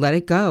just let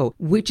it go,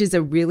 which is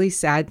a really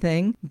sad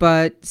thing.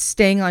 But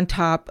staying on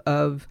top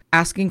of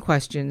asking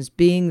questions,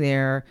 being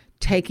there,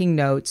 taking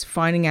notes,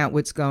 finding out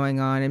what's going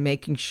on, and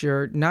making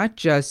sure not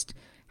just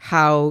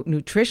how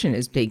nutrition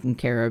is taken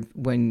care of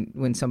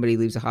when somebody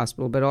leaves a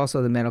hospital, but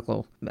also the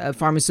medical,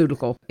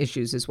 pharmaceutical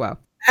issues as well.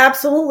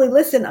 Absolutely.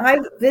 Listen,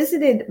 I've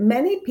visited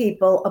many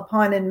people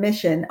upon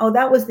admission. Oh,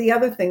 that was the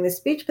other thing. The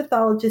speech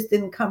pathologist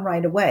didn't come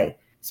right away.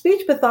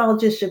 Speech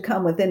pathologists should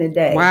come within a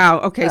day.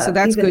 Wow. Okay. So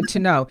that's good to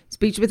know.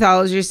 Speech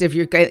pathologists, if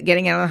you're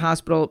getting out of the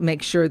hospital,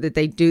 make sure that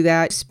they do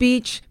that.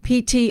 Speech,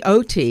 PT,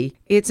 OT,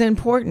 it's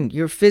important.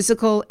 Your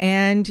physical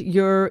and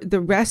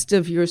the rest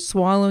of your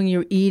swallowing,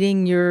 your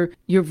eating, your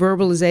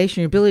verbalization,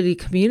 your ability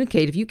to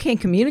communicate. If you can't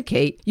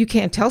communicate, you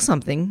can't tell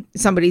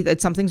somebody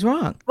that something's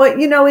wrong. Well,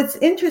 it's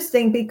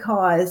interesting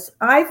because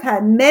I've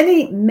had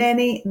many,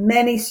 many,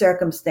 many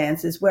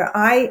circumstances where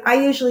I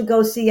usually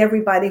go see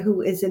everybody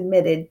who is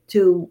admitted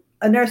to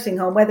a nursing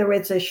home, whether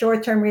it's a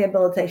short-term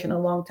rehabilitation or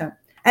long-term.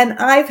 And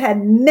I've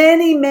had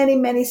many, many,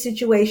 many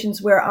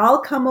situations where I'll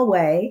come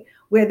away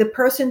where the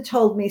person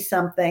told me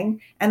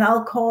something and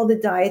I'll call the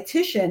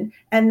dietitian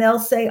and they'll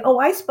say, oh,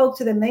 I spoke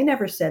to them. They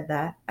never said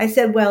that. I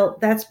said, well,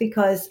 that's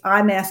because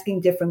I'm asking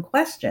different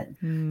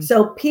questions.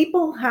 So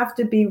people have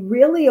to be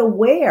really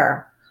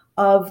aware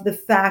of the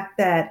fact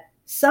that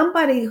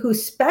somebody who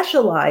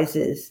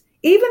specializes,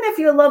 even if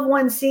your loved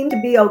ones seem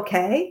to be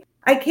okay,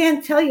 I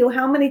can't tell you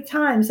how many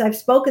times I've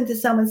spoken to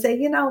someone say,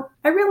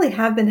 I really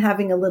have been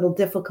having a little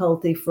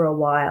difficulty for a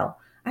while.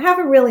 I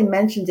haven't really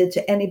mentioned it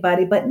to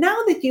anybody, but now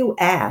that you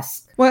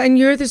ask. Well, and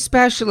you're the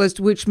specialist,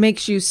 which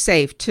makes you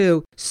safe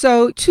too.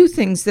 So, two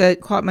things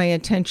that caught my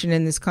attention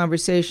in this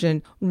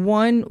conversation.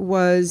 One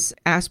was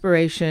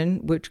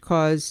aspiration, which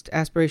caused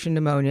aspiration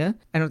pneumonia.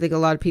 I don't think a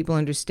lot of people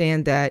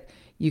understand that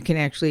you can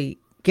actually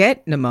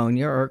get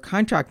pneumonia or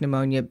contract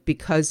pneumonia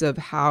because of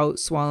how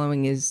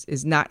swallowing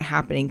is not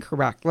happening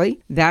correctly.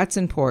 That's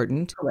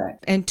important.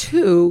 Correct. And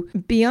two,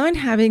 beyond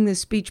having the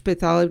speech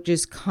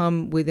pathologist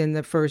come within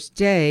the first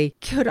day,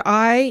 could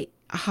I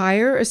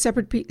hire a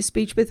separate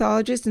speech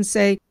pathologist and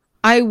say,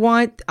 I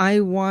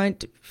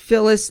want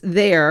Phyllis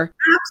there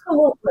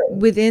Absolutely.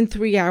 within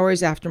 3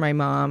 hours after my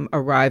mom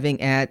arriving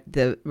at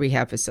the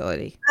rehab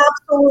facility?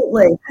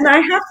 Absolutely. And I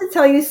have to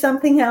tell you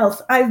something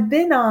else. I've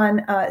been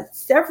on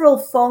several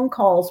phone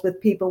calls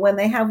with people when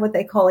they have what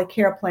they call a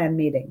care plan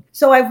meeting.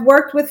 So I've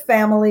worked with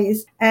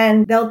families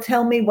and they'll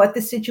tell me what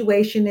the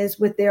situation is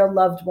with their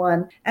loved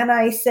one. And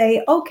I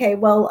say, okay,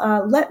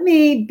 well, let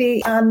me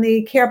be on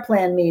the care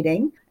plan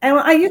meeting.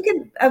 And you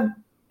can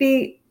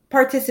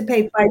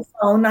participate by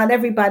phone. Not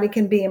everybody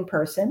can be in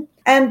person.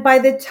 And by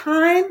the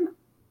time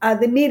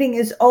the meeting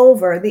is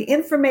over, the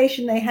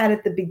information they had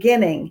at the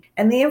beginning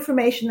and the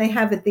information they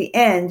have at the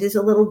end is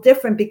a little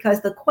different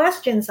because the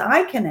questions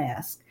I can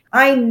ask,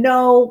 I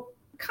know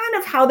kind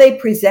of how they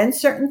present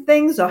certain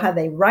things or how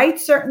they write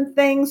certain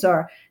things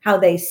or how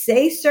they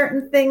say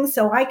certain things.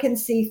 So I can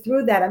see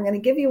through that. I'm going to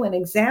give you an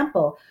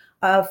example.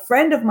 A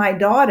friend of my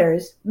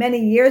daughter's, many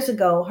years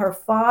ago, her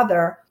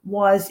father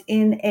was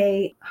in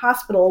a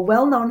hospital, a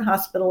well-known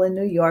hospital in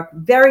New York,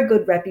 very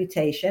good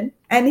reputation.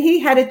 And he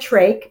had a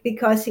trach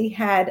because he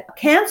had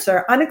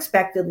cancer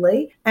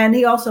unexpectedly. And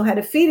he also had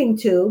a feeding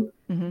tube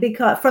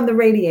because from the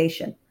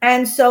radiation.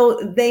 And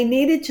so they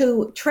needed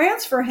to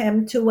transfer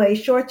him to a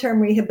short-term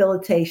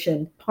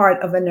rehabilitation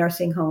part of a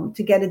nursing home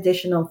to get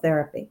additional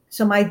therapy.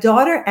 So my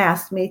daughter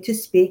asked me to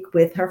speak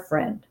with her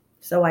friend.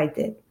 So I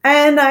did.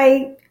 And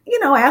I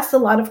asked a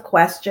lot of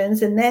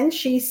questions. And then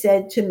she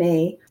said to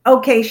me,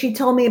 okay, she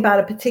told me about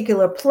a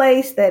particular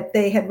place that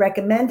they had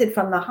recommended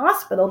from the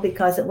hospital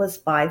because it was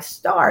 5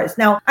 stars.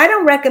 Now, I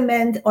don't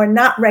recommend or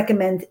not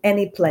recommend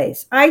any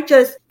place. I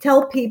just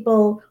tell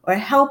people or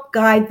help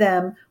guide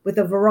them with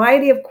a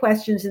variety of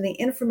questions and the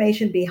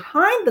information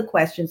behind the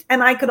questions.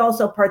 And I could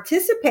also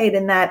participate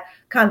in that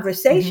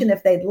conversation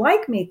if they'd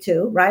like me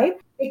to, right?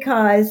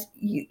 Because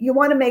you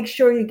want to make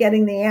sure you're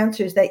getting the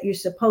answers that you're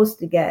supposed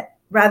to get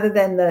rather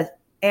than the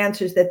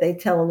answers that they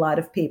tell a lot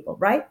of people,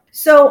 right?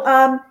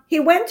 So he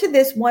went to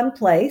this one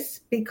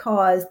place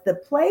because the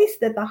place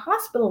that the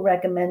hospital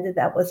recommended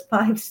that was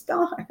 5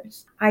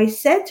 stars. I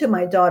said to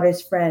my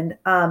daughter's friend,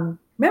 remember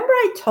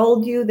I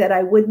told you that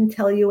I wouldn't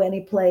tell you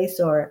any place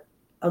or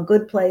a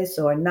good place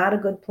or not a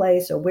good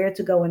place or where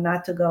to go and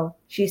not to go?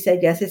 She said,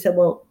 yes. I said,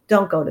 well,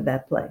 don't go to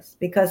that place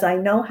because I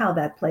know how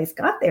that place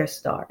got their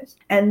stars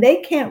and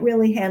they can't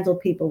really handle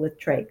people with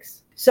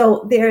trachs.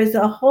 So there's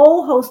a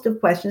whole host of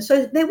questions.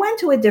 So they went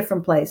to a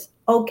different place.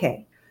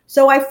 Okay.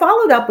 So I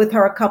followed up with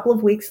her a couple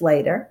of weeks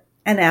later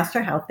and asked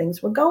her how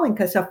things were going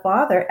because her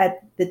father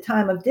at the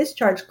time of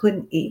discharge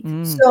couldn't eat.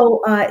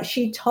 So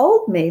she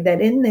told me that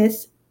in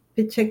this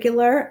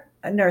particular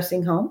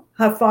nursing home,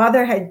 her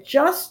father had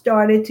just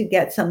started to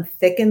get some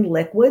thickened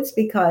liquids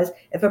because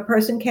if a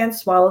person can't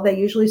swallow, they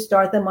usually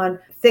start them on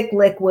thick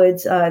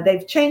liquids.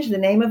 They've changed the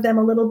name of them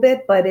a little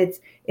bit, but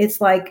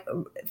it's like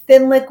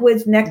thin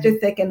liquids, nectar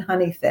thick, and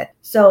honey thick.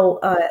 So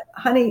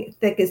honey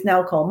thick is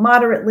now called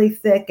moderately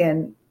thick,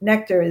 and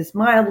nectar is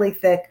mildly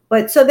thick.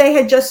 But so they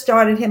had just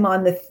started him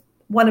on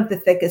one of the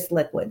thickest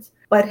liquids.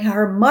 But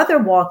her mother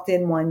walked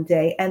in one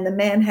day, and the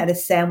man had a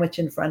sandwich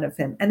in front of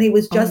him, and he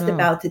was just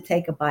about to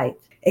take a bite.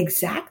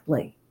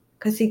 Exactly.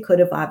 Because he could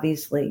have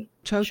obviously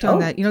choked on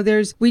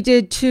that. We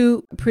did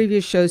 2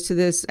 previous shows to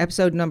this,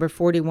 episode number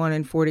 41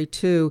 and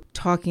 42,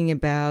 talking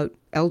about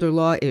elder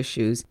law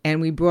issues.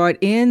 And we brought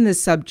in the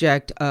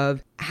subject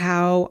of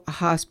how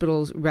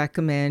hospitals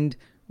recommend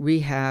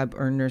rehab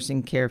or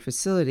nursing care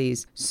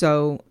facilities.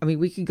 So,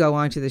 we could go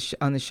on to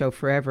on the show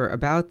forever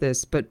about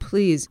this, but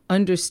please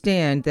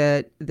understand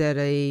that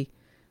a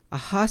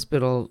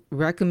hospital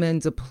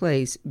recommends a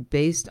place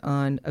based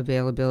on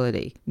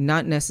availability,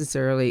 not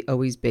necessarily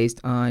always based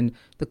on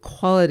the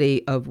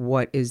quality of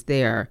what is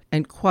there.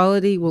 And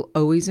quality will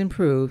always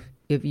improve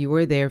if you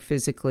are there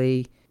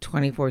physically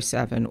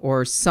 24/7,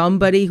 or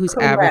somebody who's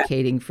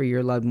advocating for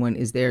your loved one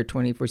is there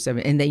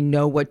 24/7 and they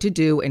know what to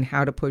do and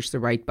how to push the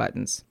right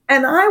buttons.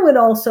 And I would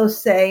also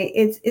say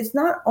it's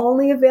not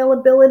only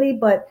availability,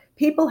 but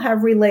people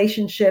have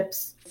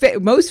relationships.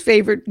 Most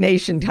favored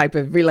nation type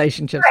of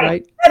relationships,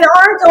 right? That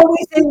aren't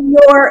always in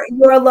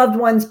your loved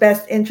one's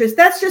best interest.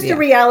 That's just a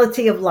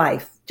reality of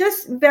life.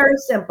 Just very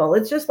simple.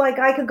 It's just like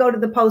I could go to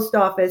the post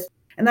office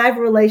and I have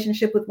a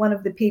relationship with one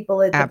of the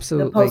people at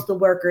the postal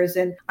workers,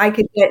 and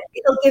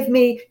he'll give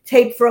me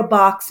tape for a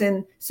box,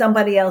 and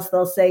somebody else,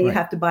 they'll say, you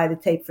have to buy the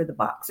tape for the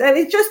box. And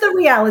it's just the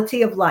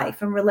reality of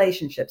life and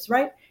relationships,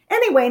 right?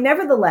 Anyway,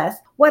 nevertheless,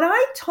 what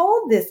I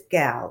told this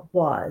gal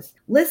was,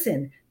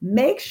 listen,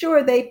 make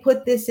sure they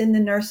put this in the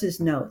nurse's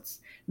notes.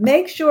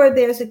 Make sure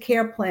there's a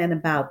care plan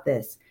about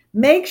this.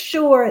 Make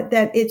sure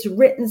that it's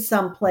written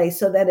someplace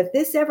so that if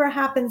this ever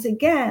happens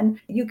again,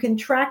 you can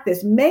track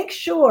this. Make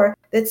sure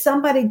that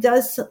somebody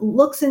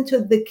looks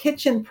into the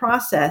kitchen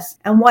process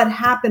and what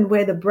happened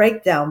where the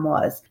breakdown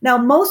was. Now,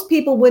 most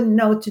people wouldn't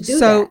know to do that.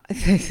 So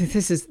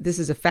this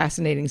is a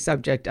fascinating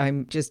subject.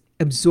 I'm just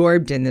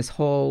absorbed in this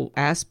whole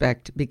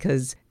aspect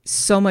because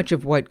so much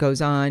of what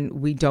goes on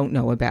we don't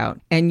know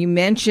about. And you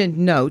mentioned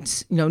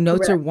notes.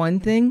 Notes are one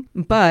thing,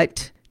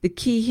 but the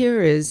key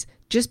here is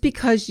just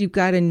because you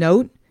got a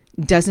note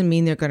doesn't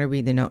mean they're going to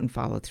read the note and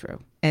follow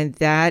through. And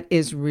that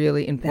is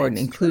really important,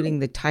 including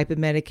the type of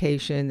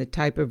medication, the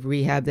type of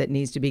rehab that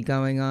needs to be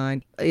going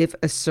on. If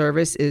a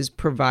service is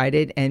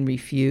provided and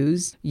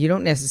refused, you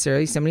don't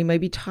necessarily, somebody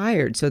might be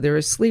tired, so they're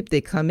asleep.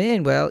 They come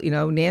in, well,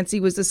 Nancy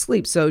was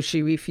asleep, so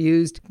she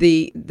refused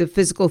the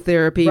physical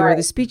therapy or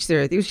the speech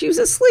therapy. She was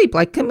asleep,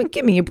 like, come and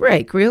give me a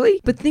break, really?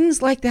 But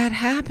things like that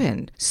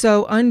happened.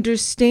 So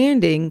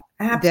understanding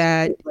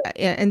that,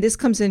 and this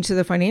comes into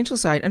the financial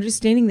side,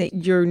 understanding that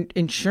your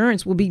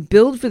insurance will be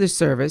billed for the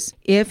service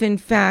if in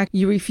fact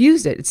you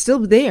refused it. It's still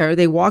there.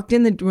 They walked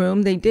in the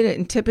room, they did it,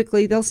 and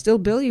typically they'll still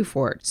bill you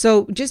for it.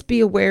 So just be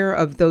aware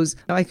of those,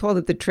 I call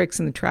it the tricks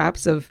and the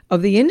traps of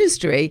the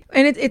industry.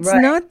 And it's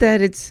not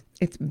that it's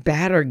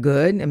bad or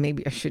good. And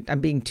maybe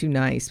I'm being too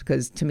nice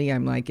because to me,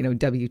 I'm like,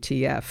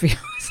 WTF.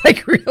 It's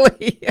like,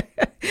 really?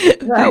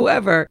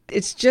 However,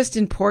 it's just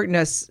important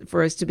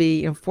for us to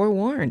be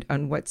forewarned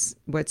on what's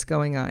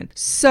going on.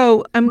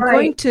 So I'm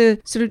going to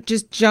sort of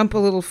just jump a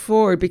little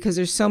forward because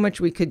there's so much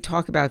we could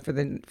talk about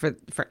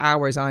for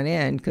hours on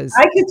end. Because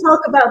I could talk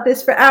about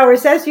this for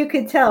hours, as you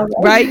could tell.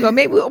 Right. Well,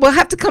 maybe we'll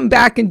have to come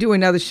back and do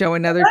another show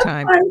another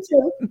time.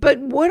 But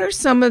what are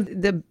some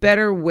of the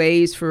better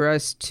ways for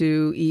us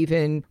to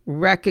even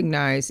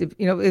recognize if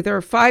there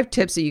are 5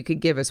 tips that you could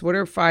give us? What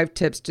are 5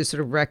 tips to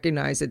sort of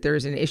recognize that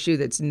there's an issue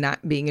that's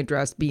not being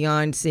addressed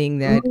beyond seeing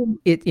that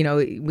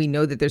we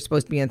know that they're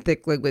supposed to be on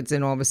thick liquids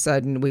and all of a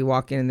sudden we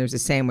walk in and there's a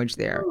sandwich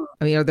there?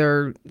 I mean, are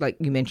there, like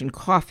you mentioned,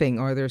 coughing?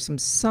 Are there some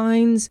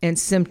signs and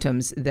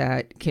symptoms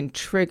that can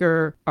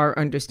trigger our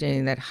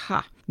understanding that,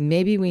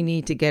 maybe we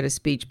need to get a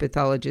speech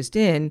pathologist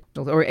in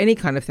or any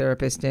kind of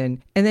therapist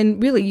in? And then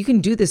really, you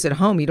can do this at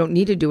home. You don't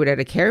need to do it at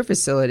a care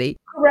facility.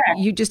 Correct.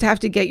 You just have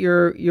to get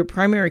your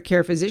primary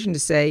care physician to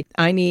say,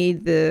 I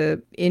need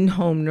the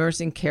in-home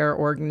nursing care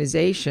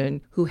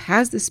organization who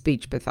has the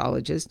speech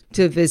pathologist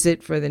to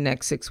visit for the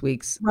next 6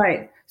 weeks.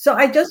 Right. So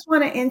I just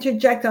want to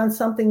interject on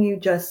something you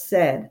just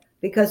said,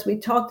 because we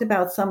talked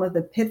about some of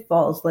the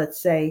pitfalls,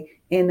 let's say,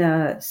 in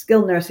a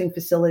skilled nursing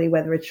facility,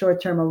 whether it's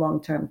short-term or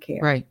long-term care.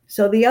 Right.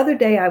 So the other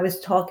day I was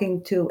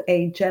talking to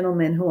a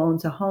gentleman who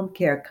owns a home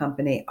care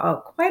company,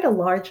 quite a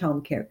large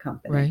home care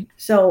company. Right.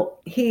 So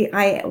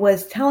I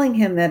was telling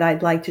him that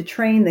I'd like to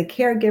train the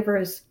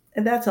caregivers.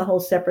 And that's a whole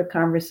separate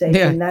conversation.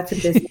 Yeah. That's a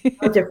business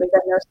no different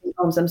than nursing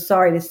homes, I'm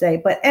sorry to say.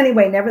 But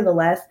anyway,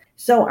 nevertheless,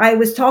 so I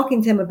was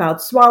talking to him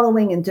about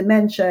swallowing and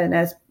dementia and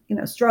as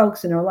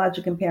strokes and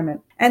neurologic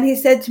impairment. And he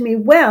said to me,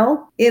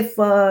 well, if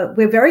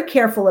we're very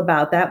careful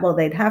about that, well,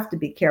 they'd have to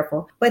be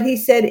careful. But he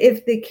said,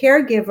 if the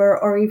caregiver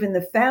or even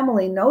the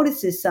family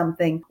notices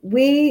something,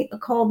 we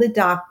call the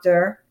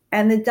doctor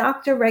and the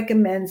doctor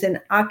recommends an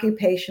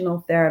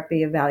occupational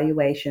therapy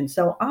evaluation.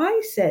 So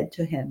I said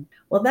to him,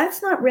 well,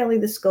 that's not really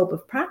the scope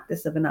of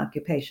practice of an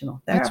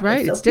occupational therapist. That's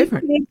right. So it's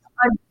different.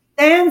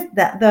 Understands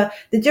that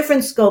the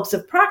different scopes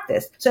of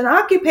practice. So an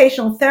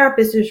occupational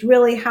therapist is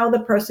really how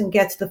the person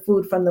gets the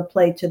food from the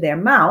plate to their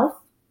mouth,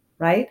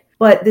 right?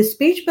 But the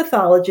speech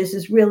pathologist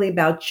is really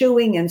about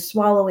chewing and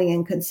swallowing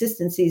and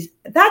consistencies.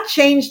 That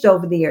changed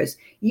over the years.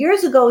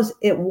 Years ago,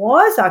 it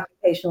was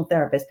occupational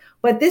therapist,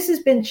 but this has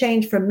been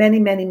changed for many,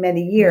 many,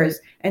 many years.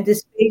 And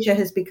dysphagia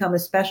has become a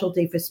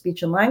specialty for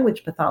speech and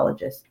language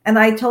pathologists. And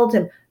I told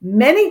him,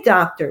 many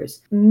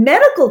doctors,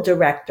 medical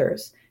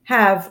directors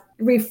have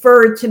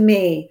referred to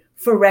me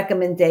for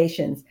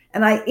recommendations.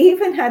 And I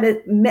even had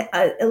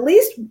at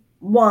least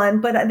one,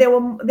 but there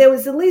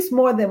was at least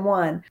more than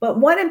one. But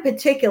one in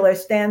particular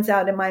stands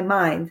out in my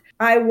mind.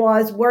 I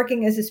was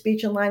working as a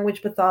speech and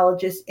language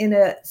pathologist in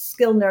a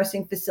skilled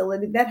nursing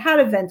facility that had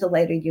a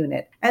ventilator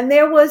unit. And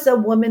there was a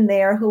woman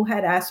there who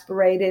had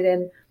aspirated,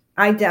 and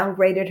I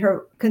downgraded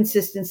her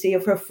consistency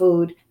of her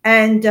food.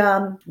 And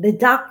the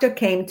doctor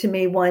came to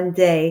me one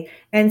day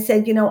and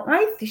said,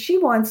 she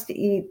wants to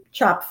eat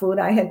chopped food.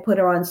 I had put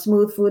her on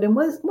smooth food and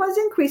was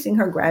increasing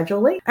her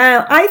gradually.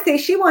 I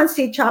think she wants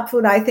to eat chopped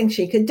food. I think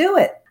she could do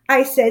it.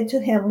 I said to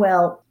him,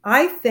 well,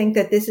 I think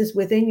that this is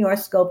within your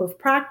scope of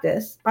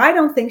practice. I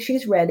don't think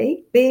she's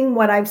ready, being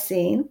what I've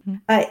seen.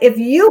 If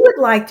you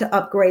would like to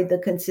upgrade the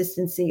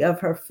consistency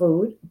of her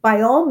food,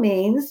 by all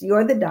means,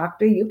 you're the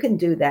doctor. You can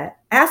do that.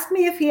 Ask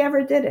me if he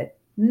ever did it.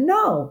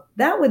 No,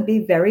 that would be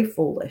very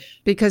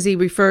foolish. Because he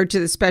referred to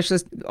the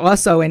specialist.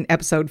 Also in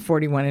episode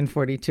 41 and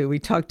 42, we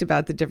talked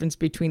about the difference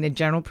between a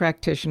general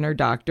practitioner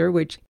doctor,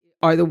 which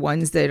are the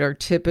ones that are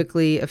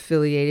typically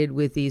affiliated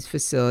with these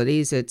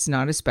facilities. It's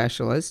not a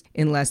specialist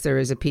unless there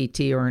is a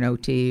PT or an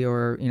OT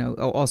or,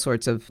 all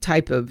sorts of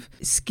type of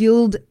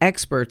skilled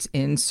experts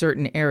in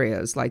certain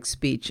areas like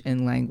speech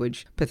and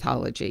language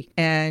pathology.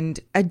 And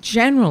a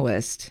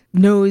generalist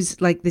knows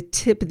like the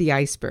tip of the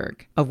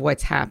iceberg of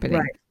what's happening.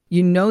 Right.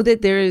 You know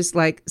that there is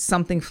like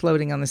something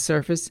floating on the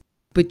surface,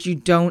 but you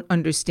don't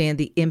understand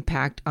the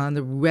impact on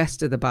the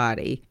rest of the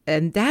body.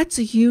 And that's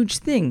a huge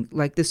thing,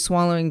 like the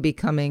swallowing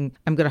becoming,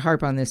 I'm going to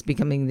harp on this,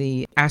 becoming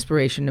the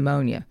aspiration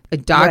pneumonia. A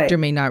doctor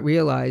may not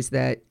realize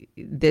that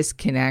this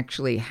can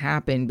actually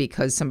happen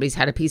because somebody's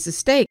had a piece of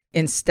steak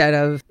instead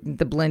of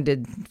the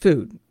blended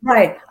food.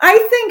 Right. I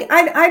think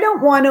I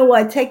don't want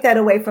to take that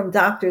away from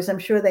doctors. I'm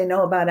sure they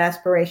know about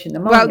aspiration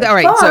pneumonia.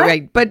 Well, all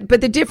right. But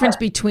the difference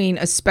between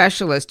a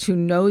specialist who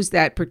knows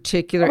that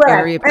particular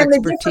area of and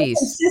expertise. The different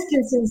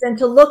consistencies, and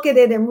to look at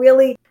it and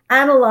really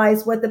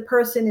analyze what the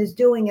person is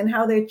doing and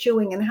how they're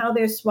chewing and how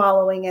they're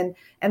swallowing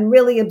and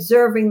really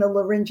observing the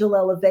laryngeal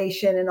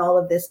elevation and all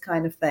of this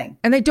kind of thing.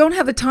 And they don't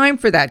have the time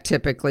for that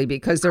typically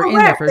because they're in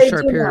there for a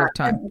short period of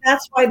time. And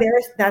that's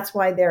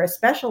why they're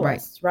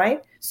specialists,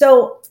 right?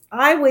 So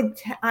I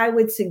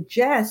would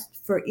suggest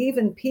for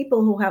even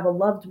people who have a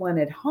loved one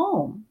at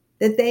home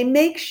that they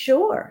make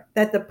sure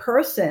that the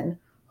person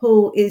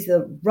who is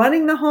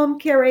running the home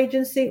care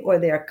agency or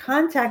their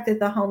contact at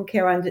the home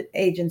care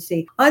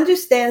agency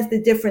understands the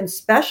different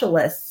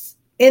specialists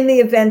in the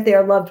event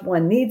their loved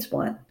one needs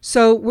one.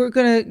 So we're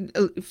going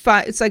to,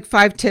 it's like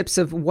 5 tips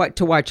of what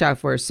to watch out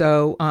for.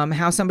 So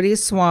how somebody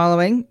is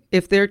swallowing,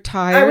 if they're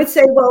tired. I would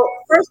say, well,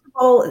 first of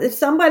all, if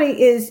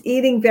somebody is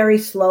eating very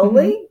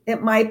slowly,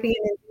 it might be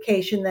an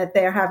indication that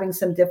they're having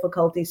some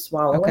difficulty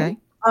swallowing. Okay.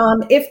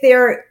 If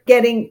they're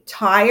getting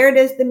tired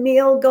as the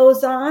meal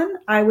goes on,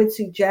 I would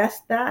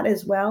suggest that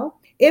as well.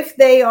 If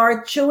they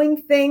are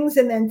chewing things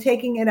and then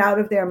taking it out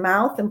of their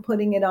mouth and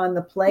putting it on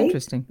the plate,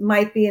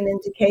 might be an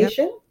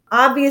indication. Yep.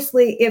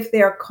 Obviously, if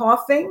they're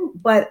coughing,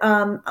 but,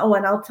 and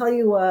I'll tell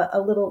you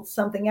a little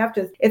something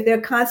after, if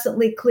they're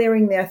constantly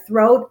clearing their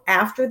throat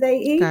after they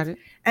eat. Got it.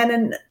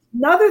 And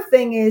another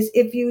thing is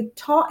if you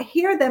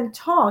hear them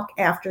talk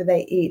after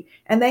they eat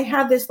and they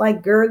have this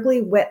like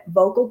gurgly, wet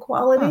vocal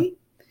quality,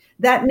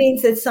 that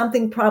means that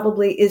something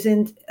probably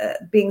isn't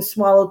being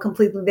swallowed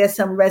completely. There's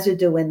some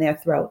residue in their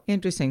throat.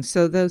 Interesting.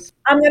 So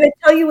I'm going to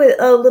tell you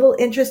a little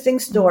interesting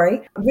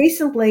story.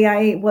 Recently,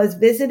 I was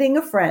visiting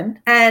a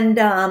friend and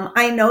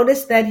I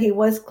noticed that he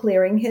was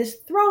clearing his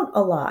throat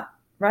a lot,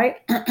 right?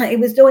 He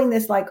was doing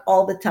this like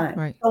all the time.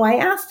 Right. So I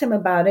asked him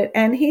about it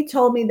and he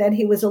told me that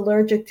he was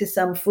allergic to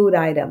some food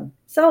item.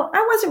 So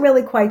I wasn't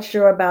really quite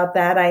sure about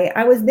that.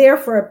 I was there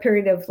for a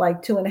period of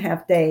like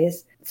 2.5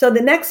 days. So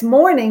the next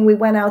morning we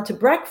went out to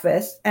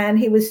breakfast and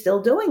he was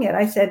still doing it.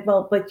 I said,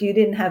 well, but you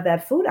didn't have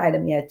that food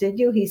item yet, did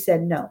you? He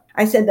said, no.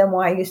 I said, then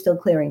why are you still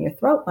clearing your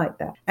throat like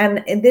that?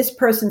 And this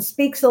person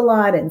speaks a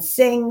lot and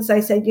sings.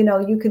 I said,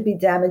 you could be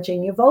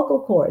damaging your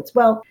vocal cords.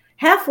 Well,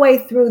 halfway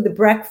through the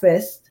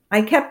breakfast,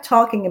 I kept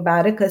talking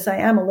about it because I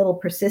am a little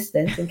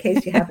persistent in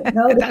case you haven't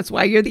noticed. That's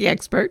why you're the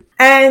expert.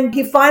 And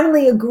he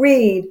finally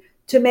agreed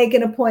to make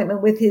an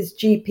appointment with his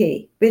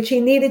GP, which he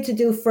needed to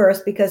do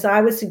first because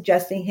I was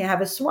suggesting he have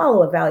a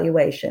swallow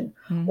evaluation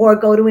or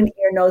go to an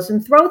ear, nose,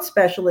 and throat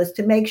specialist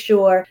to make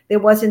sure there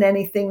wasn't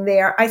anything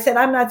there. I said,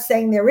 I'm not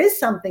saying there is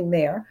something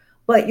there,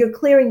 but you're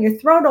clearing your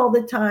throat all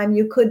the time.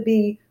 You could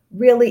be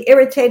really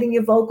irritating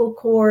your vocal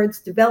cords,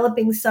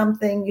 developing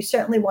something. You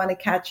certainly want to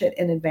catch it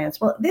in advance.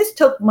 Well, this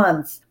took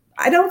months.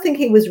 I don't think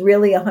he was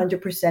really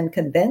 100%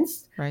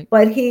 convinced, right.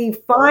 But he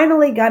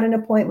finally got an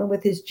appointment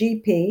with his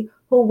GP,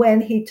 who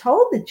when he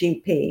told the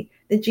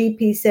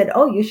GP said,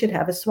 oh, you should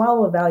have a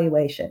swallow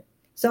evaluation.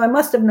 So I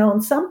must have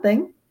known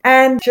something.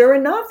 And sure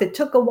enough, it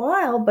took a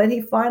while, but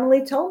he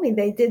finally told me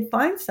they did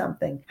find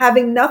something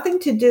having nothing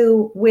to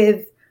do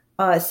with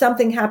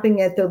something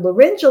happening at the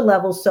laryngeal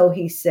level. So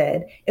he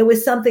said it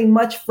was something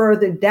much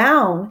further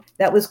down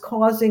that was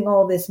causing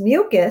all this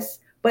mucus,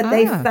 but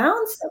they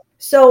found something.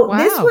 So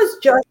this was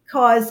just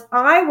because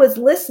I was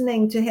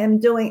listening to him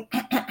doing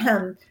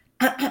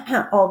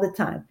all the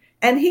time.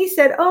 And he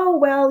said, oh,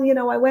 well,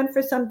 I went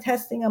for some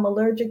testing. I'm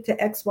allergic to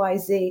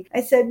XYZ. I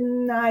said,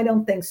 no, I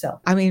don't think so.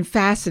 I mean,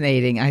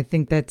 fascinating. I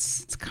think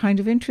it's kind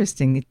of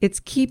interesting.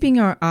 It's keeping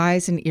our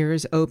eyes and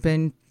ears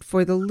open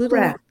for the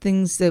little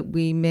things that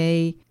we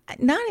may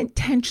not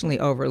intentionally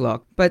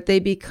overlook, but they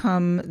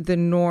become the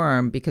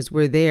norm because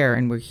we're there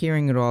and we're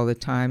hearing it all the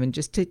time. And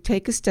just to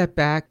take a step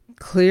back,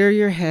 clear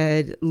your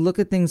head, look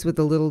at things with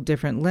a little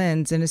different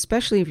lens. And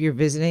especially if you're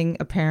visiting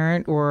a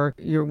parent or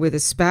you're with a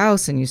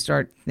spouse and you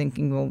start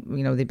thinking,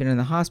 well, they've been in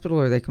the hospital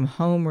or they come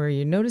home or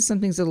you notice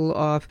something's a little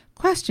off,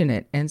 question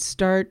it and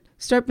start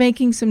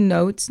making some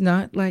notes,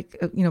 not like,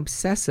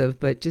 obsessive,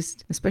 but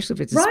just, especially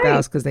if it's a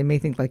spouse, because they may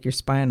think like you're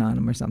spying on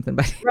them or something.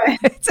 But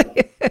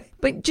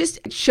but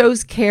just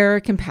shows care,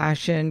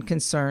 compassion,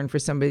 concern for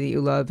somebody that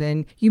you love.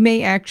 And you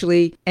may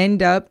actually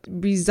end up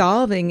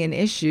resolving an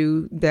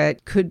issue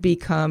that could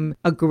become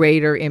a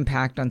greater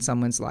impact on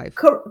someone's life.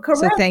 Correct.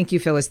 So thank you,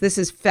 Phyllis. This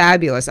is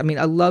fabulous. I mean,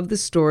 I love the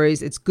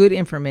stories. It's good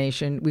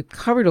information. We've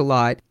covered a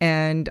lot.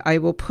 And I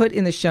will put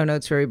in the show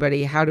notes for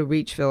everybody how to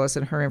reach Phyllis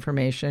and her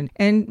information.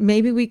 And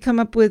maybe we come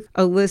up with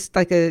a list,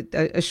 like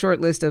a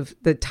short list of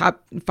the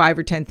top 5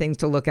 or 10 things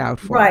to look out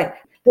for. Right.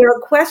 There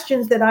are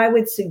questions that I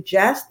would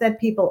suggest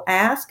that people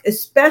ask,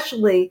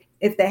 especially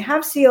if they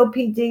have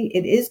COPD.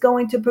 It is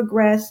going to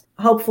progress.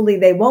 Hopefully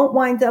they won't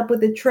wind up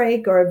with a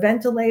trach or a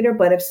ventilator.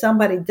 But if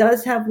somebody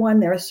does have one,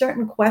 there are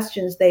certain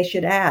questions they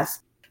should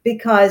ask,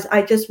 because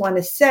I just want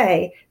to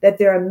say that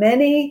there are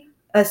many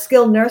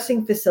skilled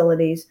nursing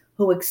facilities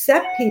who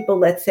accept people,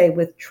 let's say,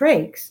 with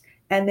trachs,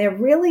 and they're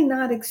really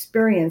not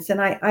experienced.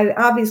 And I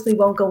obviously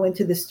won't go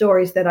into the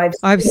stories that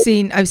I've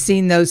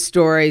seen those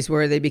stories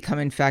where they become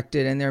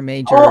infected and there are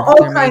major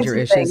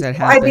issues that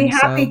happen. I'd be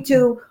happy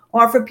to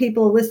offer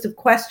people a list of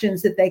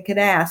questions that they could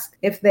ask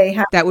if they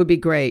have. That would be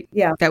great.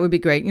 Yeah. That would be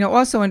great.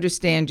 Also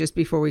understand, just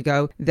before we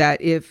go,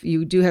 that if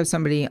you do have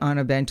somebody on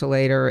a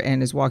ventilator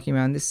and is walking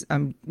around, this,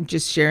 I'm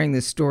just sharing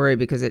this story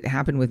because it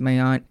happened with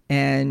my aunt,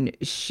 and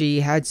she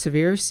had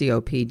severe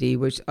COPD,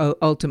 which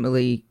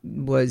ultimately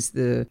was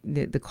the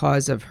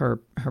cause of her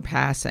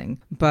passing.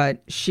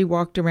 But she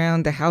walked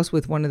around the house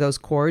with one of those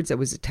cords that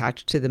was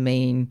attached to the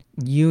main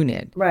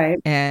unit. Right.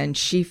 And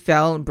she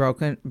fell and broke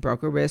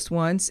her wrist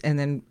once, and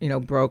then,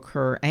 broke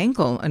her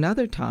ankle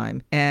another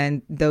time.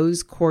 And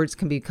those cords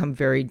can become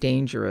very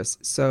dangerous.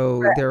 So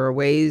right. There are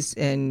ways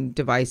and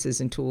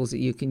devices and tools that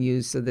you can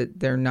use so that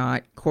they're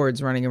not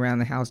cords running around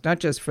the house, not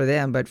just for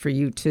them, but for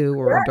you too,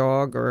 or a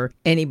dog, or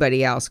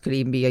anybody else. Could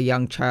even be a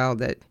young child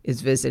that is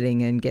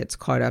visiting and gets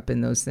caught up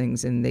in those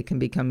things, and they can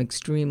become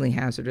extremely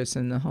hazardous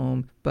in the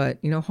home. But,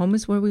 home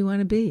is where we want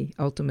to be,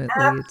 ultimately.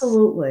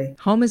 Absolutely.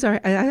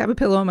 I have a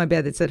pillow on my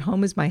bed that said,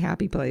 home is my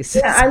happy place.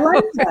 Yeah, I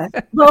like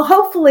that. Well,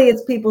 hopefully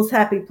it's people's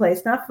happy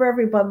place, not for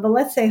everyone, but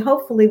let's say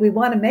hopefully we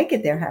want to make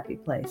it their happy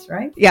place,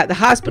 right? Yeah, the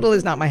hospital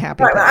is not my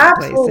happy place.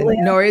 Absolutely.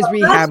 Nor is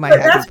rehab my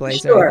happy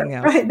place or anything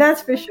else. Right,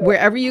 that's for sure.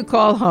 Wherever you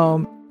call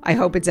home, I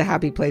hope it's a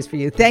happy place for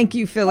you. Thank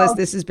you, Phyllis.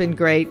 This has been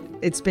great.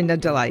 It's been a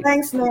delight.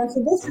 Thanks,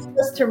 Nancy. This is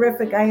just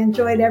terrific. I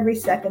enjoyed every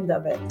second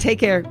of it. Take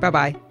care.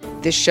 Bye-bye.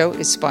 This show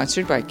is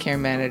sponsored by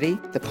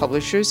CareManity, the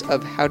publishers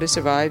of How to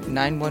Survive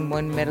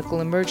 911 Medical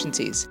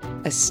Emergencies,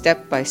 a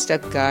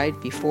step-by-step guide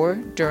before,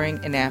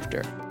 during, and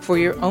after. For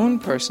your own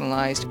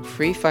personalized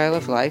free file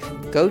of life,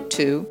 go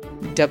to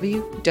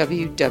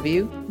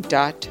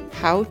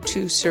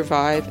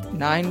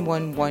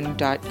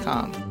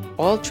www.howtosurvive911.com.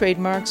 All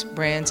trademarks,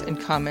 brands, and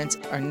comments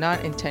are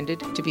not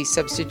intended to be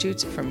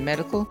substitutes for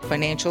medical,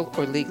 financial,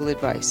 or legal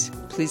advice.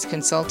 Please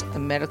consult a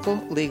medical,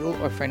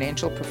 legal, or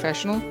financial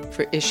professional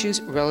for issues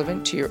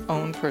relevant to your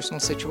own personal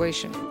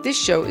situation. This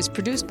show is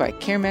produced by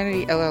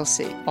CareManity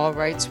LLC. All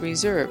rights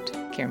reserved.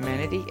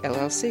 CareManity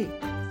LLC.